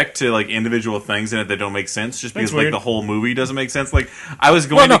object to like individual things in it that don't make sense just because That's like weird. the whole movie doesn't make sense. Like I was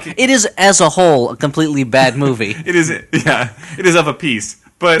Well, going no, to, it is as a whole a completely bad movie. it is of a piece,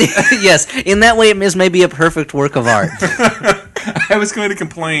 but Yes, in that way, it is maybe a perfect work of art. I was going to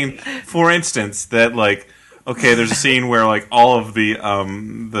complain, for instance, that like, okay, there's a scene where like all of the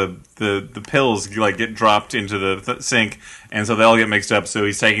pills like get dropped into the sink, and so they all get mixed up. So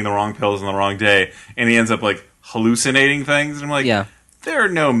he's taking the wrong pills on the wrong day, and he ends up like hallucinating things. And I'm like, Yeah. there are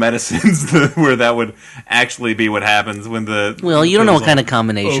no medicines where that would actually be what happens when the. Well, you don't know what kind of Au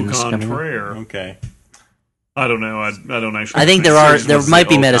combinations. coming in. contraire. Okay. I don't know. I don't actually. I think there Just there was might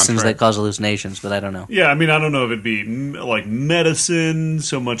be au medicines contraire. that cause hallucinations, but I don't know. Yeah, I mean, I don't know if it'd be like medicine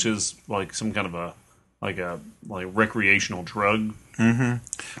so much as like some kind of a recreational drug.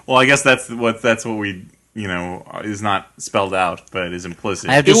 Well, I guess that's what we is not spelled out, but is implicit.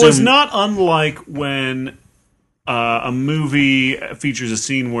 I have to It was assume- not unlike when a movie features a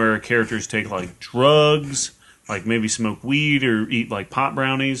scene where characters take like drugs, like maybe smoke weed or eat like pot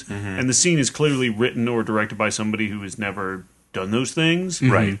brownies, and the scene is clearly written or directed by somebody who has never done those things.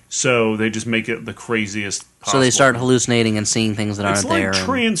 Right. So they just make it the craziest possible. So they start hallucinating and seeing things that It's aren't like there. and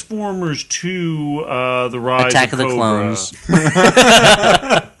Transformers 2, the Rise Attack of the Cobra. Clones.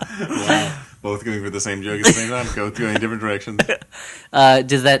 Both going for the same joke at the same time, go going in different directions.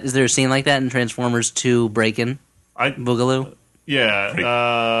 Is there a scene like that in Transformers 2 Breakin' Boogaloo? Yeah.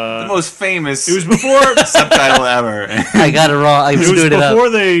 The most famous It was before. subtitle ever. I got it wrong. I was It was doing it up. before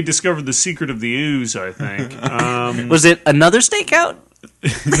they discovered the secret of the ooze, I think. Was it another stakeout?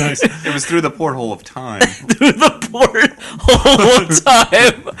 Nice. It was through the porthole of time. The porthole of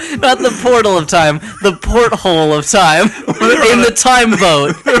time. Not the portal of time. The porthole of time. In the time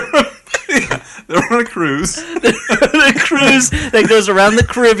boat. They're on a cruise. The cruise that goes around the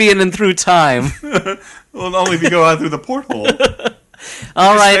Caribbean and through time. Well, only if you go out through the porthole.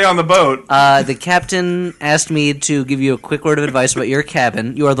 All Stay right. on the boat. The captain asked me to give you a quick word of advice about your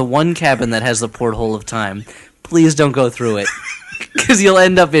cabin. You are the one cabin that has the porthole of time. Please don't go through it. Because you'll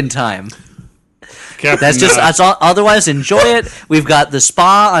end up in time. Captain, That's just that's all, otherwise enjoy it. We've got the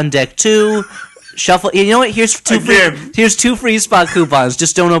spa on deck 2. Shuffle. You know what? Here's two free spa coupons.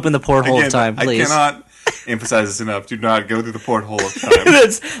 Just don't open the porthole Again, of time, please. I cannot emphasize this enough. Do not go through the porthole of time.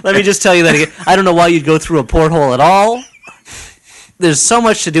 Let me just tell you that again. I don't know why you'd go through a porthole at all. There's so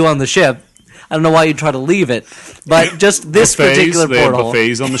much to do on the ship. I don't know why you'd try to leave it. But just this particular they have porthole.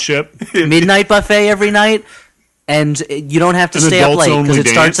 buffets on the ship. Midnight buffet every night. And you don't have to An stay up adults late because only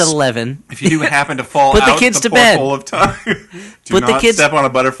it starts at dance? 11. If you do happen to fall Put the out kids the to bed. porthole of time, do Put the not kids- step on a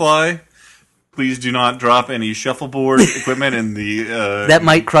butterfly. Please do not drop any shuffleboard equipment in the. That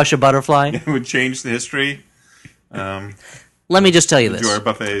might crush a butterfly. It would change the history. Let me just tell you Do this. our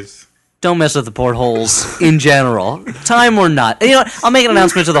buffets. Don't mess with the portholes in general. Time or not. You know what? I'll make an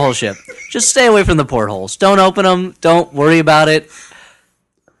announcement to the whole ship. Just stay away from the portholes. Don't open them. Don't worry about it.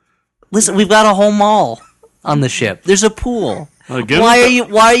 Listen, we've got a whole mall on the ship. There's a pool. Again Why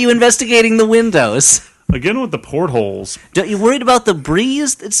with are you investigating the windows? Again with the portholes. Don't you worried about the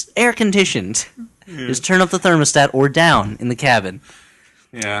breeze? It's air conditioned. Just turn up the thermostat or down in the cabin.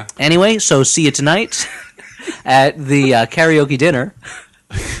 Yeah. Anyway, so see you tonight at the karaoke dinner.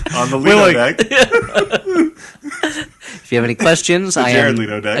 On the Lido deck. If you have any questions, I Jared am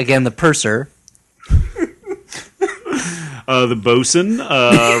Lido deck. again the purser. The bosun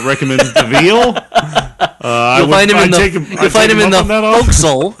recommends the veal. You'll find him in the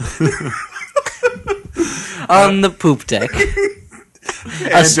forecastle on the poop deck.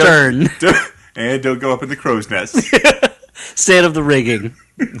 Astern. And don't go up in the crow's nest. Stay out of the rigging.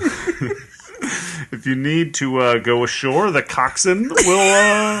 If you need to go ashore, the coxswain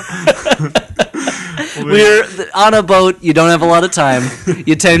will. We're on a boat. You don't have a lot of time.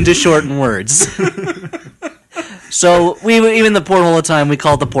 You tend to shorten words. So even the porthole of time, we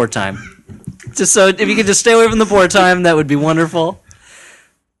call it the port time. Just so if you could just stay away from the port time, that would be wonderful.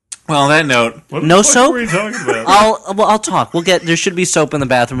 Well, on that note, What No the fuck soap? were you talking about? I'll talk. There should be soap in the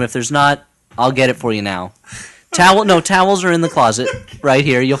bathroom. If there's not, I'll get it for you now. Towels are in the closet right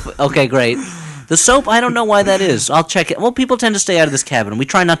here. Okay, great. The soap, I don't know why that is. I'll check it. Well, people tend to stay out of this cabin. We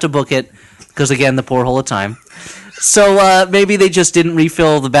try not to book it because, again, the porthole of time. So maybe they just didn't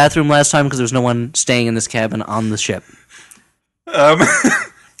refill the bathroom last time because there was no one staying in this cabin on the ship.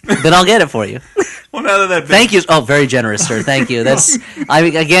 Then I'll get it for you. well, now that Thank you. Oh, very generous, sir. Thank you. That's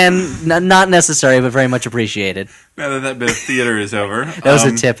not necessary, but very much appreciated. Now that bit of theater is over, That was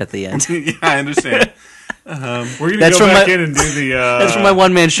a tip at the end. Yeah, I understand. We're gonna That's go from back my- in and do the. That's from my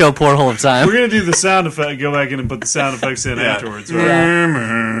one-man show, Porthole of Time. We're gonna do the sound effect. Go back in and put the sound effects in Yeah. afterwards.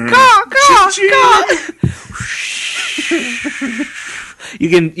 Right?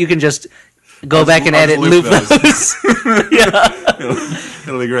 You can just go back and I'll edit and loop loop those.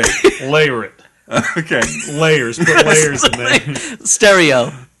 It'll be great. Layer it. Okay. Layers. Put layers in there.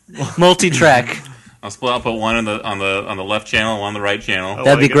 Stereo, multi-track. I'll put one on the left channel, one on the right channel, Oh.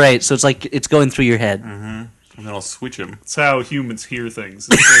 That'd be like it. great. So it's like it's going through your head. and then I'll switch them. That's how humans hear things.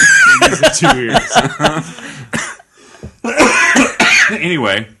 They use the 2 ears.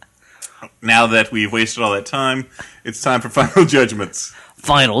 Anyway, now that we've wasted all that time, it's time for final judgments.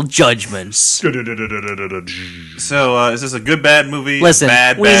 Final judgments. So, is this a good, bad movie? Listen,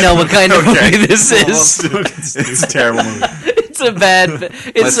 bad, we bad know what kind of Okay. movie this Well, is. it's a terrible movie. It's a bad.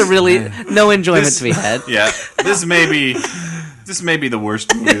 It's a really no enjoyment to be had. Yeah, this may be the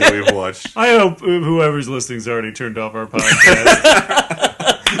worst movie that we've watched. I hope whoever's listening's already turned off our podcast.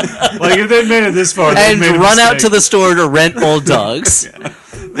 Like if they made it this far, they've And made a run out mistake. to the store to rent Old Dogs.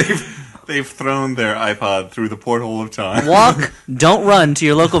 They've thrown their iPod through the porthole of time. Walk, don't run to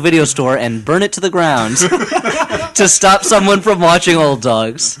your local video store and burn it to the ground to stop someone from watching Old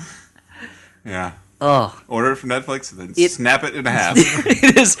Dogs. Yeah. Oh, Order it from Netflix and then It- snap it in half.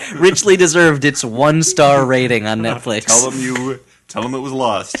 it has richly deserved its 1-star rating on Netflix. Tell them it was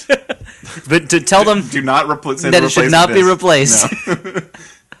lost. But to tell them Do not replace that it should not be replaced.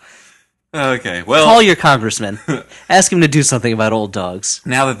 Okay, well, Call your congressman. Ask him to do something about Old Dogs.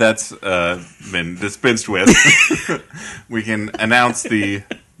 now that that's been dispensed with, we can announce the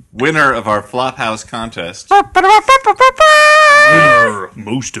winner of our Flophouse contest.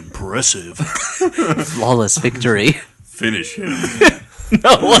 Most impressive. Flawless victory. Finish him.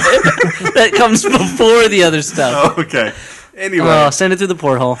 No, that comes before the other stuff. Okay. Anyway, Oh, send it through the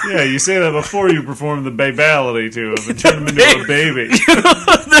porthole. Yeah, you say that before you perform the babality to him and turn him into a baby.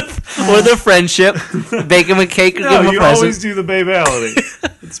 Or the friendship. Bake him a cake or give No, him a you present. always do the babality.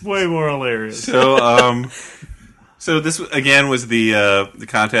 It's way more hilarious. so this again was the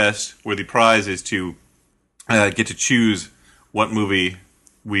contest where the prize is to get to choose what movie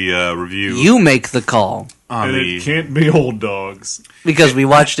we review You make the call. on And the. it can't be Old Dogs. Because we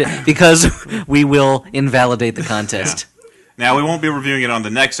watched it. Because we will invalidate the contest. Now we won't be reviewing it on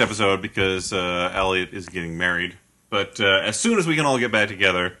the next episode because Elliot is getting married. But as soon as we can all get back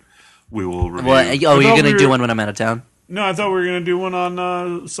together, we will review. Well, oh, you're thought going to we do were- one when I'm out of town? No, I thought we were going to do one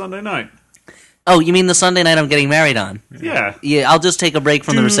on Sunday night. Oh, you mean the Sunday night I'm getting married on? Yeah. Yeah, I'll just take a break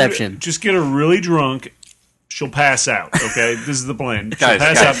from the Dude, reception. Just get her really drunk. She'll pass out, okay? This is the plan. She'll Guys,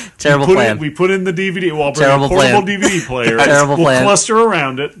 pass guys. out. Terrible we put plan. We put in the DVD. Well, I'll bring Terrible a portable plan. DVD player. Terrible we'll plan. cluster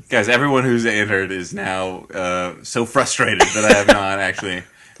around it. Guys, everyone who's entered is now so frustrated that I have not actually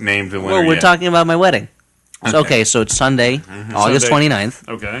named the winner Well, we're yet. talking about my wedding. Okay, so it's Sunday, August Sunday. 29th.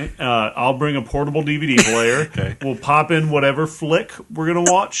 Okay. I'll bring a portable DVD player. Okay. We'll pop in whatever flick we're going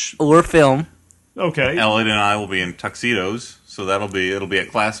to watch. Or film. Okay. Elliot and I will be in tuxedos, so it'll be a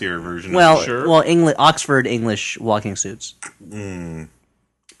classier version. Well, Sure. well, Oxford English walking suits.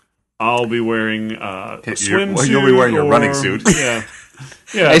 I'll be wearing a swimsuit. You'll be wearing your running or- suit. Yeah,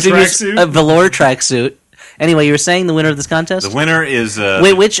 yeah, I assume it's tracksuit. a velour tracksuit. Anyway, you were saying the winner of this contest? The winner is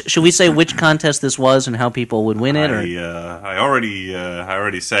Wait, should we say which contest this was and how people would win it? Or? I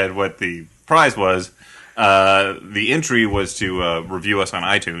already said what the prize was. The entry was to review us on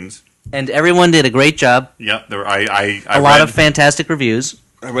iTunes. And everyone did a great job. Yep, I A lot of fantastic reviews.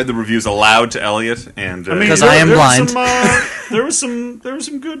 I read the reviews aloud to Elliot, and I mean, 'Cause there- I am there blind. There was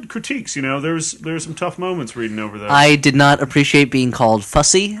some good critiques. You know, there was some tough moments reading over that. I did not appreciate being called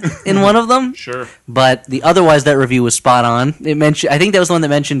fussy in one of them, Sure. but otherwise that review was spot on. It mentioned, I think that was the one that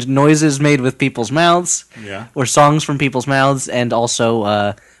mentioned noises made with people's mouths, yeah. or songs from people's mouths, and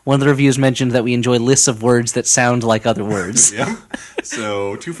also one of the reviews mentioned that we enjoy lists of words that sound like other words. Yep.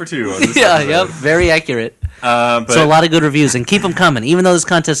 So 2 for 2 on this Yeah, episode. yep, very accurate. But So a lot of good reviews, and keep them coming. Even though this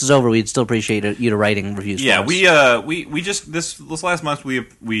contest is over, we'd still appreciate you to writing reviews. yeah, for us. we just this last month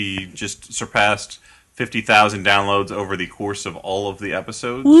we just surpassed 50,000 downloads over the course of all of the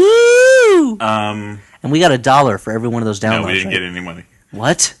episodes. Woo! Um, And we got $1 for every one of those downloads. no, we didn't right? get any money,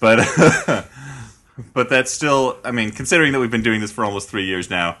 What? but but that's still. I mean, considering that we've been doing this for almost 3 years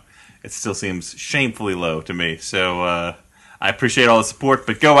now, it still seems shamefully low to me. So I appreciate all the support,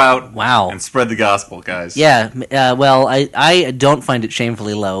 but go out Wow. and spread the gospel, guys. Yeah. Well, I don't find it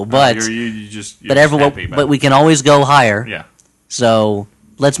shamefully low, but you're just but everyone, happy about but we can always go higher. it. Yeah. So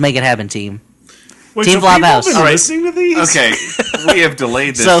let's make it happen, team. Wait, Team so people Flophouse. been All right. listening to these? Okay, we have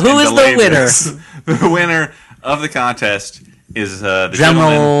delayed this. So who and is the delayed winner? this. The winner of the contest is the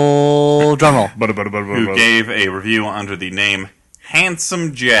gentleman Drumroll. who gave a review under the name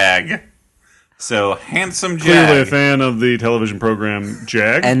Handsome Jag. So Handsome Clearly a Jag. fan of the television program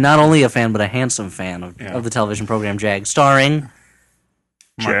Jag. And not only a fan, but a handsome fan of the television program Jag, starring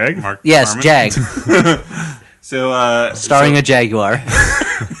Jag? Mark yes, Harmon. Jag, So starring a Jaguar.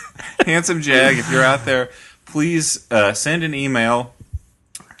 Handsome Jag, if you're out there, please send an email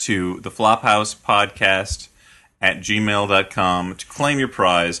to the Flophouse Podcast at gmail.com to claim your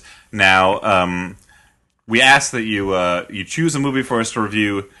prize. Now, we ask that you choose a movie for us to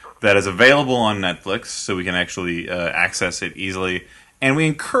review that is available on Netflix, so we can actually access it easily. And we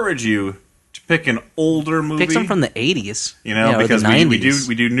encourage you to pick an older movie. Pick some from the 80s. You know, or because the we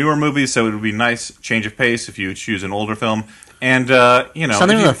 90s. do newer movies, so it would be nice change of pace if you choose an older film. And you know,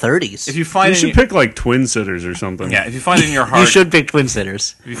 Something if from you, the 30s. if you find You in should your, pick like Twin Sitters or something. yeah, if you find in your You heart, should pick Twin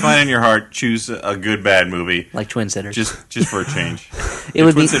Sitters, if you find in your heart, choose a good bad movie, like Twin Sitters. just for a change. it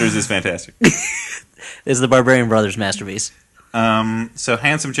would Twin be Sitters is fantastic. is the Barbarian Brothers masterpiece. So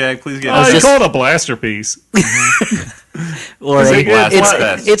Handsome Jag, please get Oh, you just- call it a blaster piece. Or Is a, it good?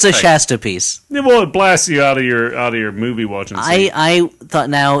 it's a Right. Shasta piece. Yeah, well, it blasts you out of your movie watching scene. I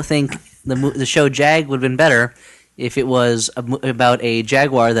think the show Jag would have been better if it was about a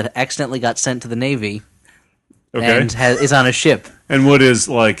Jaguar that accidentally got sent to the Navy Okay. and is on a ship. And what is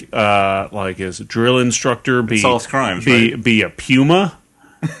like his drill instructor be solves crimes, be a Puma?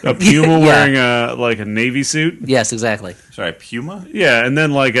 A Puma Yeah. wearing a Navy suit? Yes, exactly. Sorry, Puma. Yeah, and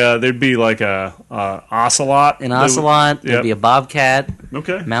then there'd be like a ocelot. An ocelot. Yep. There'd be a bobcat,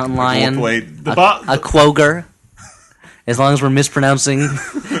 Okay. mountain lion, Wolfweight. The bo- a quagga. As long as we're mispronouncing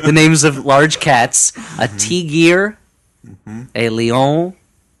the names of large cats, a tigre, a lion,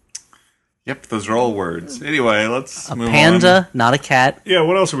 Yep, those are all words. Anyway, let's a move panda, not a cat. yeah,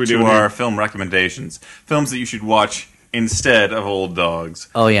 what else are we on doing? to here? our film recommendations. Films that you should watch instead of Old Dogs.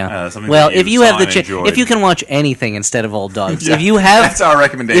 Oh yeah. Something Well, that you if you saw have the and chance, enjoyed. if you can watch anything instead of Old Dogs, Yeah, if you have, that's our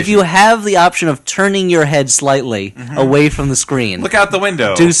recommendation. if you have the option of turning your head slightly away from the screen, look out the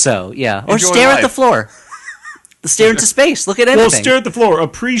window, do so. Yeah, or Enjoy stare at the life. floor. Stare into space. Look at anything. Well, stare at the floor.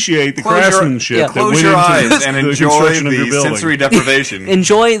 Appreciate the Close your- craftsmanship yeah, that close went your into eyes and the enjoy construction of your the building. sensory deprivation.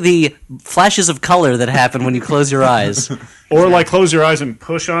 Enjoy the flashes of color that happen when you close your eyes. Or close your eyes and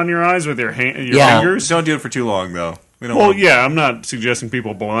push on your eyes with your your Yeah. fingers. Don't do it for too long, though. We don't Well, want- yeah, I'm not suggesting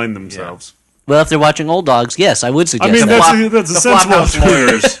people blind themselves. Well, if they're watching Old Dogs, yes, I would suggest I mean, that. that's a the sensible Flophouse choice.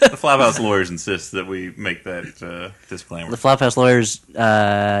 lawyers. The Flophouse lawyers insist that we make that disclaimer. The Flophouse Lawyers,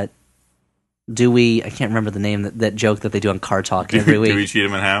 Dewey, I can't remember the name, that joke that they do on Car Talk every week. Dewey,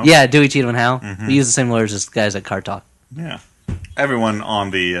 Cheatham, and Howe. Yeah, Dewey, Cheatham, and Howe. We use the same lawyers as guys at Car Talk. Yeah. Everyone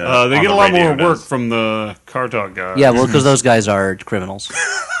on the They on get the a lot radio more work does. from the car talk guy. Yeah, well, because those guys are criminals.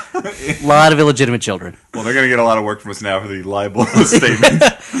 A lot of illegitimate children. Well, they're going to get a lot of work from us now for the libel statement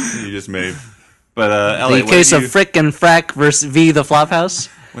you just made. But Elliot, The case of Frick and Frack versus V. The Flophouse.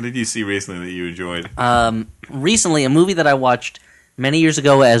 what did you see recently that you enjoyed? Recently, a movie that I watched many years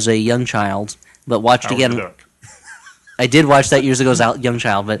ago as a young child, but watched Howard the again. Duck. I did watch that years ago as a young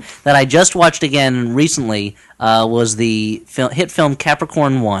child, but that I just watched again recently was the hit film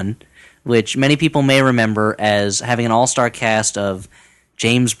Capricorn 1, which many people may remember as having an all-star cast of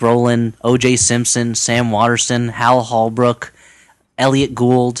James Brolin, O.J. Simpson, Sam Waterston, Hal Holbrook, Elliot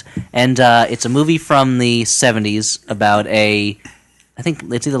Gould, and it's a movie from the 70s about I think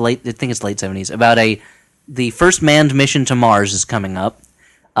it's late 70s, about the first manned mission to Mars is coming up,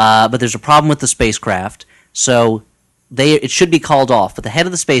 but there's a problem with the spacecraft, so it should be called off. But the head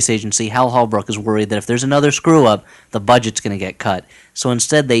of the space agency, Hal Holbrook, is worried that if there's another screw-up, the budget's going to get cut. So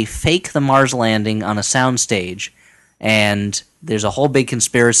instead, they fake the Mars landing on a soundstage, and there's a whole big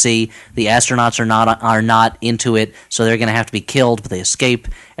conspiracy. The astronauts are not into it, so they're going to have to be killed, but they escape.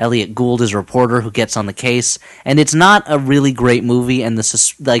 Elliot Gould is a reporter who gets on the case, and it's not a really great movie, and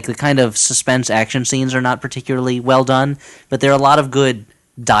the kind of suspense action scenes are not particularly well done, but there are a lot of good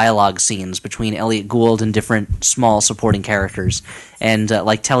dialogue scenes between Elliot Gould and different small supporting characters, and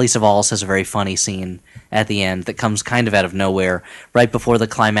like Telly Savalas has a very funny scene at the end that comes kind of out of nowhere, right before the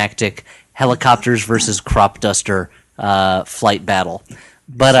climactic helicopters versus crop duster flight battle.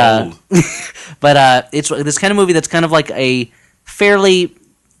 But it's this kind of movie that's kind of like a fairly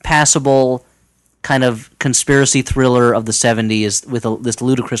passable kind of conspiracy thriller of the 70s with this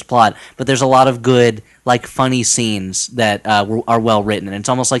ludicrous plot, but there's a lot of good, like, funny scenes that are well written, and it's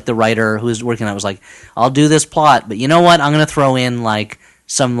almost like the writer who's working on it was like, I'll do this plot, but you know what, I'm going to throw in like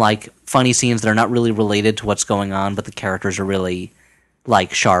some like funny scenes that are not really related to what's going on, but the characters are really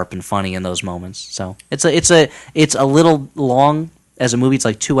like sharp and funny in those moments. So it's a little long as a movie. It's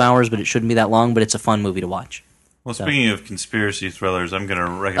like 2 hours, but it shouldn't be that long. But it's a fun movie to watch. Well, speaking of conspiracy thrillers, I'm going to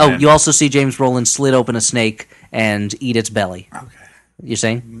recommend... Oh, you also see James Brolin slit open a snake and eat its belly. Okay. You're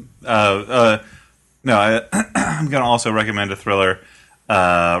saying? No, I'm going to also recommend a thriller,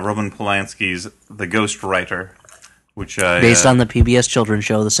 Roman Polanski's The Ghost Writer, which based on the PBS children's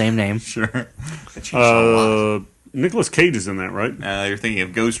show, the same name. Sure. Nicolas Cage is in that, right? You're thinking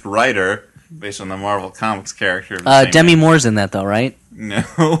of Ghost Rider, based on the Marvel Comics character. Demi Moore's in that, though, right?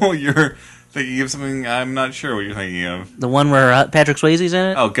 No, you're thinking of something I'm not sure what you're thinking of. The one where Patrick Swayze's in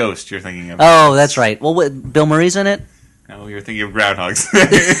it? Oh, Ghost, you're thinking of. Oh, that's right. Well, Bill Murray's in it? No, you're thinking of Groundhog's Day.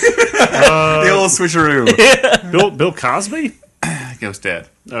 The old switcheroo. Bill Cosby? Ghost Dad.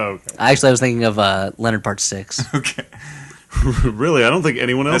 Oh, okay. Actually, I was thinking of Leonard Part 6. Okay. Really? I don't think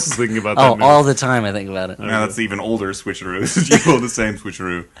anyone else is thinking about that Oh, movie. all the time I think about it. Now that's the even older switcheroo. You pull the same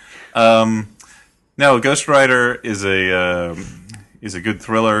switcheroo. No, Ghost Rider is a good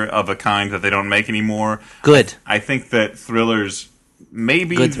thriller of a kind that they don't make anymore. Good. I think that thrillers may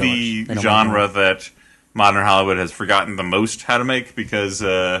be Good the thrillers. They don't genre make that modern Hollywood has forgotten the most how to make because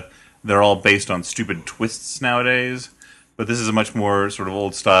they're all based on stupid twists nowadays. But this is a much more sort of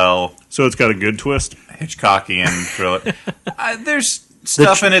old style So it's got a good twist? Hitchcockian thriller. There's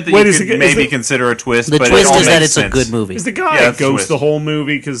stuff in it that Wait, you is could it- is maybe it- consider a twist. The but twist it all is that makes it's sense. a good movie. Is the guy Yeah, a that's the ghost twist. the whole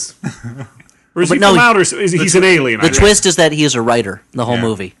movie? Because or is But he no, from outer? Is he's an alien? The twist is that he is a writer the whole Yeah.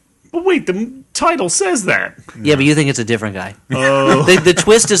 movie. But wait, the title says that. Yeah, but you think it's a different guy. Oh, The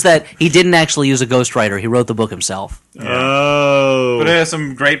twist is that he didn't actually use a ghostwriter. He wrote the book himself. oh. But it has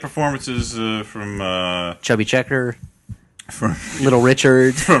some great performances from Chubby Checker, from Little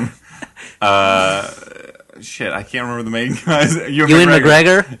Richard, shit. I can't remember the main guys. Ewan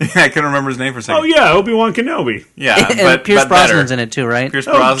McGregor, Yeah, I couldn't remember his name for a second. Oh yeah, Obi-Wan Kenobi. Yeah, and but Pierce but Brosnan's better. in it too, right? Pierce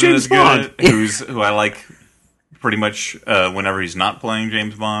Oh, Brosnan James is good Bond. at it, who I like pretty much whenever he's not playing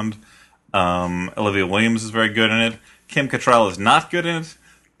James Bond. Olivia Williams is very good in it. Kim Cattrall is not good in it,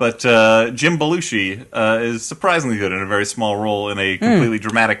 but Jim Belushi is surprisingly good in a very small role in a completely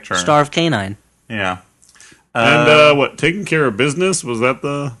dramatic turn. Star of Canine. Yeah. And what? Taking Care of Business? Was that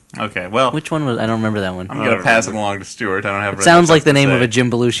the? Okay, well, Which one was? I don't remember that one. I'm going to pass it along to Stuart. I don't have. It sounds like the to name say. of a Jim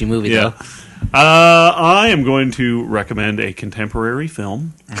Belushi movie, Yeah. though. I am going to recommend a contemporary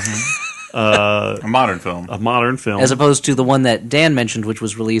film, a modern film. a modern film. As opposed to the one that Dan mentioned, which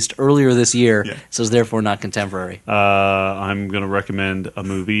was released earlier this year, Yeah. so is therefore not contemporary. I'm going to recommend a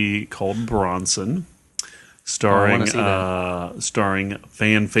movie called Bronson, starring starring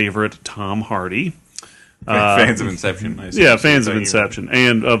fan favorite Tom Hardy. Fans of Inception. I assume. Yeah, fans of Thank you. Inception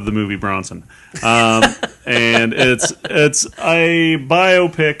and of the movie Bronson. And it's a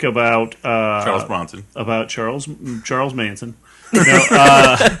biopic about Charles Bronson. about Charles Manson. No,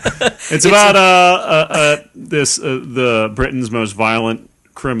 it's about the Britain's most violent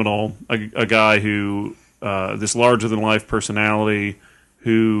criminal, a guy who this larger than life personality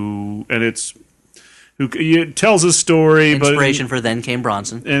who it tells his story, Inspiration for Then Came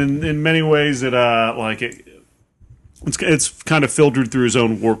Bronson. but in many ways it's kind of filtered through his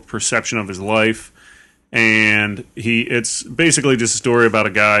own warped perception of his life. And it's basically just a story about a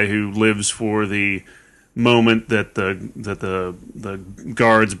guy who lives for the moment that the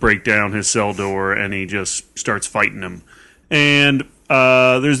guards break down his cell door and he just starts fighting them. And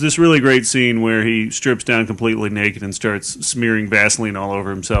there's this really great scene where he strips down completely naked and starts smearing Vaseline all over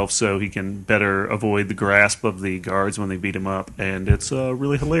himself so he can better avoid the grasp of the guards when they beat him up. And it's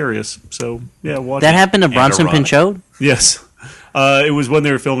really hilarious. So, yeah, watch That it. happened to Bronson erotic. Pinchot? Yes. It was when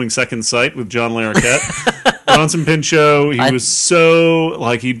they were filming Second Sight with John Larroquette. Bronson Pinchot, he was so,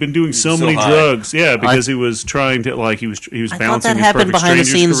 he'd been doing so so many high. drugs. Yeah, because he was trying to, he was I thought bouncing that his happened Perfect behind the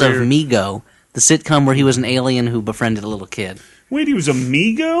Strangers scenes career. of Mego, the sitcom where he was an alien who befriended a little kid. Wait, he was a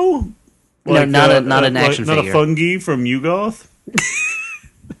Mego? No, not an action not figure. a fungi from Yugoth?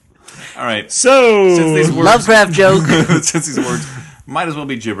 All right. So, Since these words, Lovecraft joke. since these words might as well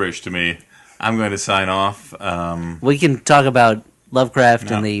be gibberish to me, I'm going to sign off. We can talk about Lovecraft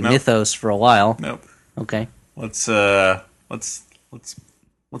and the no. mythos for a while. Nope. Okay. Let's put this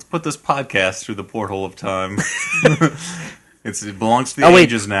podcast through the porthole of time. It belongs to the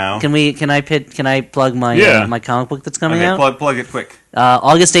ages now. Can I plug my Yeah. my comic book that's coming Okay, out? plug it quick.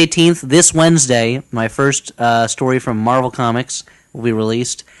 August 18th, this Wednesday, my first story from Marvel Comics will be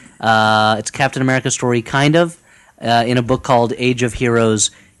released. It's Captain America story, kind of, in a book called Age of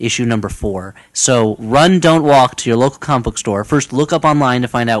Heroes, issue number 4. So run, don't walk to your local comic book store. First, look up online to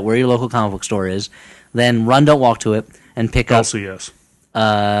find out where your local comic book store is. Then run, don't walk to it, and pick up... also yes.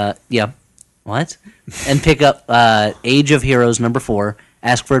 Yeah. What? And pick up Age of Heroes number 4.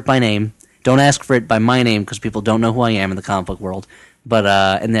 Ask for it by name. Don't ask for it by my name because people don't know who I am in the comic book world. But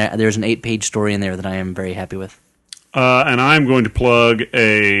and there's an 8-page story in there that I am very happy with. And I'm going to plug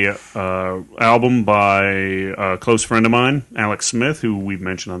a album by a close friend of mine, Alex Smith, who we've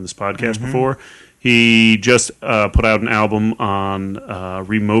mentioned on this podcast before. He just put out an album on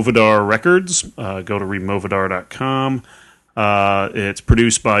Removidar Records. Go to removidar.com. It's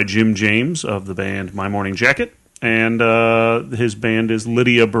produced by Jim James of the band My Morning Jacket, and his band is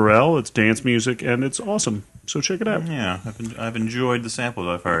Lydia Burrell. It's dance music, and it's awesome. So check it out. Yeah, I've enjoyed the samples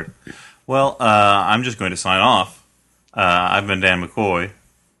I've heard. Well, I'm just going to sign off. I've been Dan McCoy.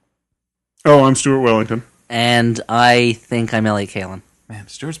 Oh, I'm Stuart Wellington. And I think I'm Elliot Kalin. Man,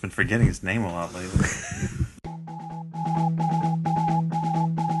 Stuart's been forgetting his name a lot lately.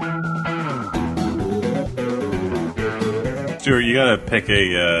 Stuart, you gotta pick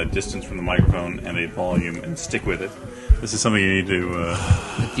a distance from the microphone and a volume and stick with it. This is something you need to.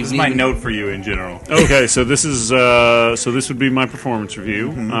 This is my note for you in general. Okay, so this is this would be my performance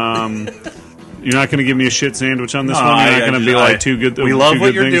review. You're not going to give me a shit sandwich on this one. You're not going to be too good. We love too what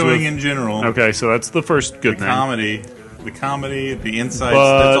good you're things doing with- in general. Okay, so that's the first good thing. The comedy, the insights,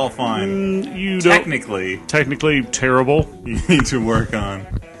 But, that's all fine. You don't Technically, terrible. you need to work on.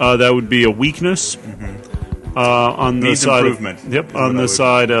 That would be a weakness. On the Needs side improvement. Of, yep, is on what I the would-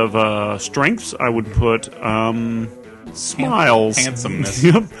 side of strengths, I would put smiles, handsomeness.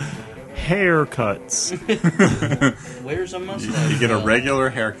 Yep, haircuts. Where's a You mustache? get a regular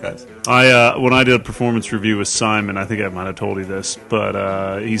haircut. I when I did a performance review with Simon, I think I might have told you this,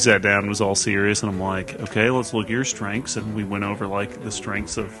 but he sat down and was all serious, and I'm like, okay, let's look at your strengths, and we went over like the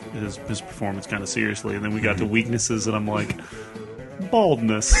strengths of his performance kind of seriously, and then we got to weaknesses, and I'm like,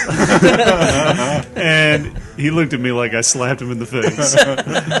 baldness, and he looked at me like I slapped him in the face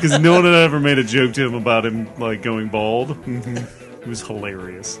because no one had ever made a joke to him about him like going bald. It was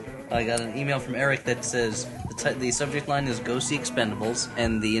hilarious. I got an email from Eric that says the subject line is "Go see Expendables,"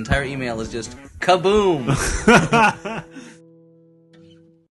 and the entire email is just kaboom.